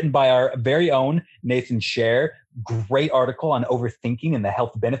written by our very own Nathan Sherrer. Great article on overthinking and the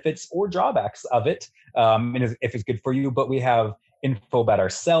health benefits or drawbacks of it, and if it's good for you. But we have info about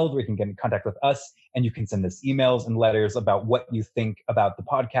ourselves, where you can get in contact with us, and you can send us emails and letters about what you think about the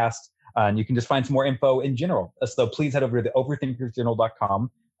podcast, and you can just find some more info in general. So please head over to the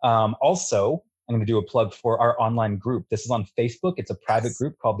overthinkersjournal.com. Also, I'm going to do a plug for our online group. This is on Facebook. It's a private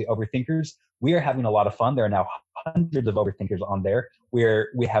group called the Overthinkers. We are having a lot of fun. There are now hundreds of overthinkers on there, where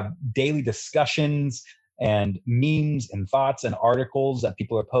we have daily discussions and memes and thoughts and articles that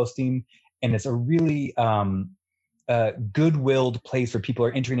people are posting. And it's a really good-willed place where people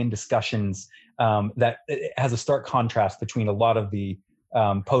are entering in discussions that has a stark contrast between a lot of the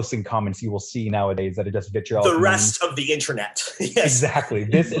posts and comments you will see nowadays that are just vitriol. The rest of the internet. Yes. Exactly.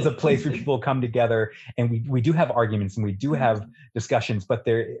 This is a place where people come together, and we do have arguments and we do have discussions, but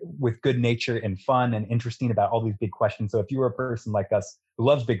they're with good nature and fun and interesting about all these big questions. So if you are a person like us who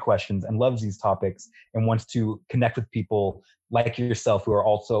loves big questions and loves these topics and wants to connect with people like yourself who are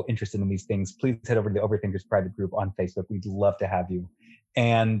also interested in these things, please head over to the Overthinkers private group on Facebook. We'd love to have you.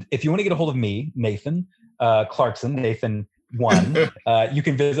 And if you want to get a hold of me, Nathan Clarkson, Nathan one, you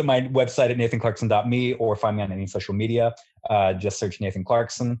can visit my website at nathanclarkson.me or find me on any social media. Just search Nathan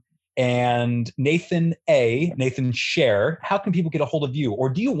Clarkson. And Nathan Sherrer, how can people get a hold of you? Or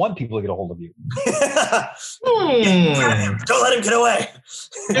do you want people to get a hold of you? Don't let him get away.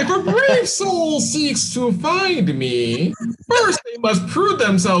 If a brave soul seeks to find me, first they must prove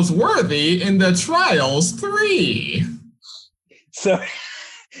themselves worthy in the trials 3. So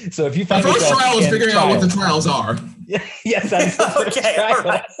if you find the first trial is figuring out what the trials are. Yes, that's okay. All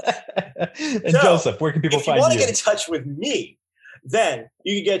right. And so, Joseph, where can people find you? If you want to get in touch with me, then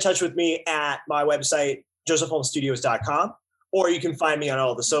you can get in touch with me at my website, josephholmesstudios.com, or you can find me on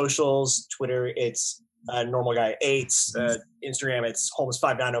all the socials. Twitter, it's Normal Guy 8. Instagram, it's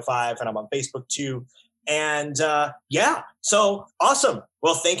Holmes5905, and I'm on Facebook too. And so awesome.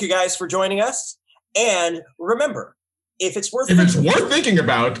 Well, thank you guys for joining us. And remember, if it's worth thinking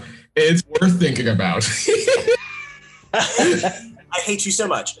about, it's worth thinking about. I hate you so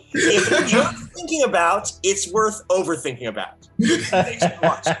much. If it's worth thinking about, it's worth overthinking about. Thanks for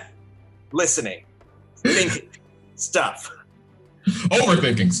watching, listening, thinking stuff.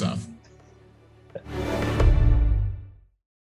 Overthinking stuff.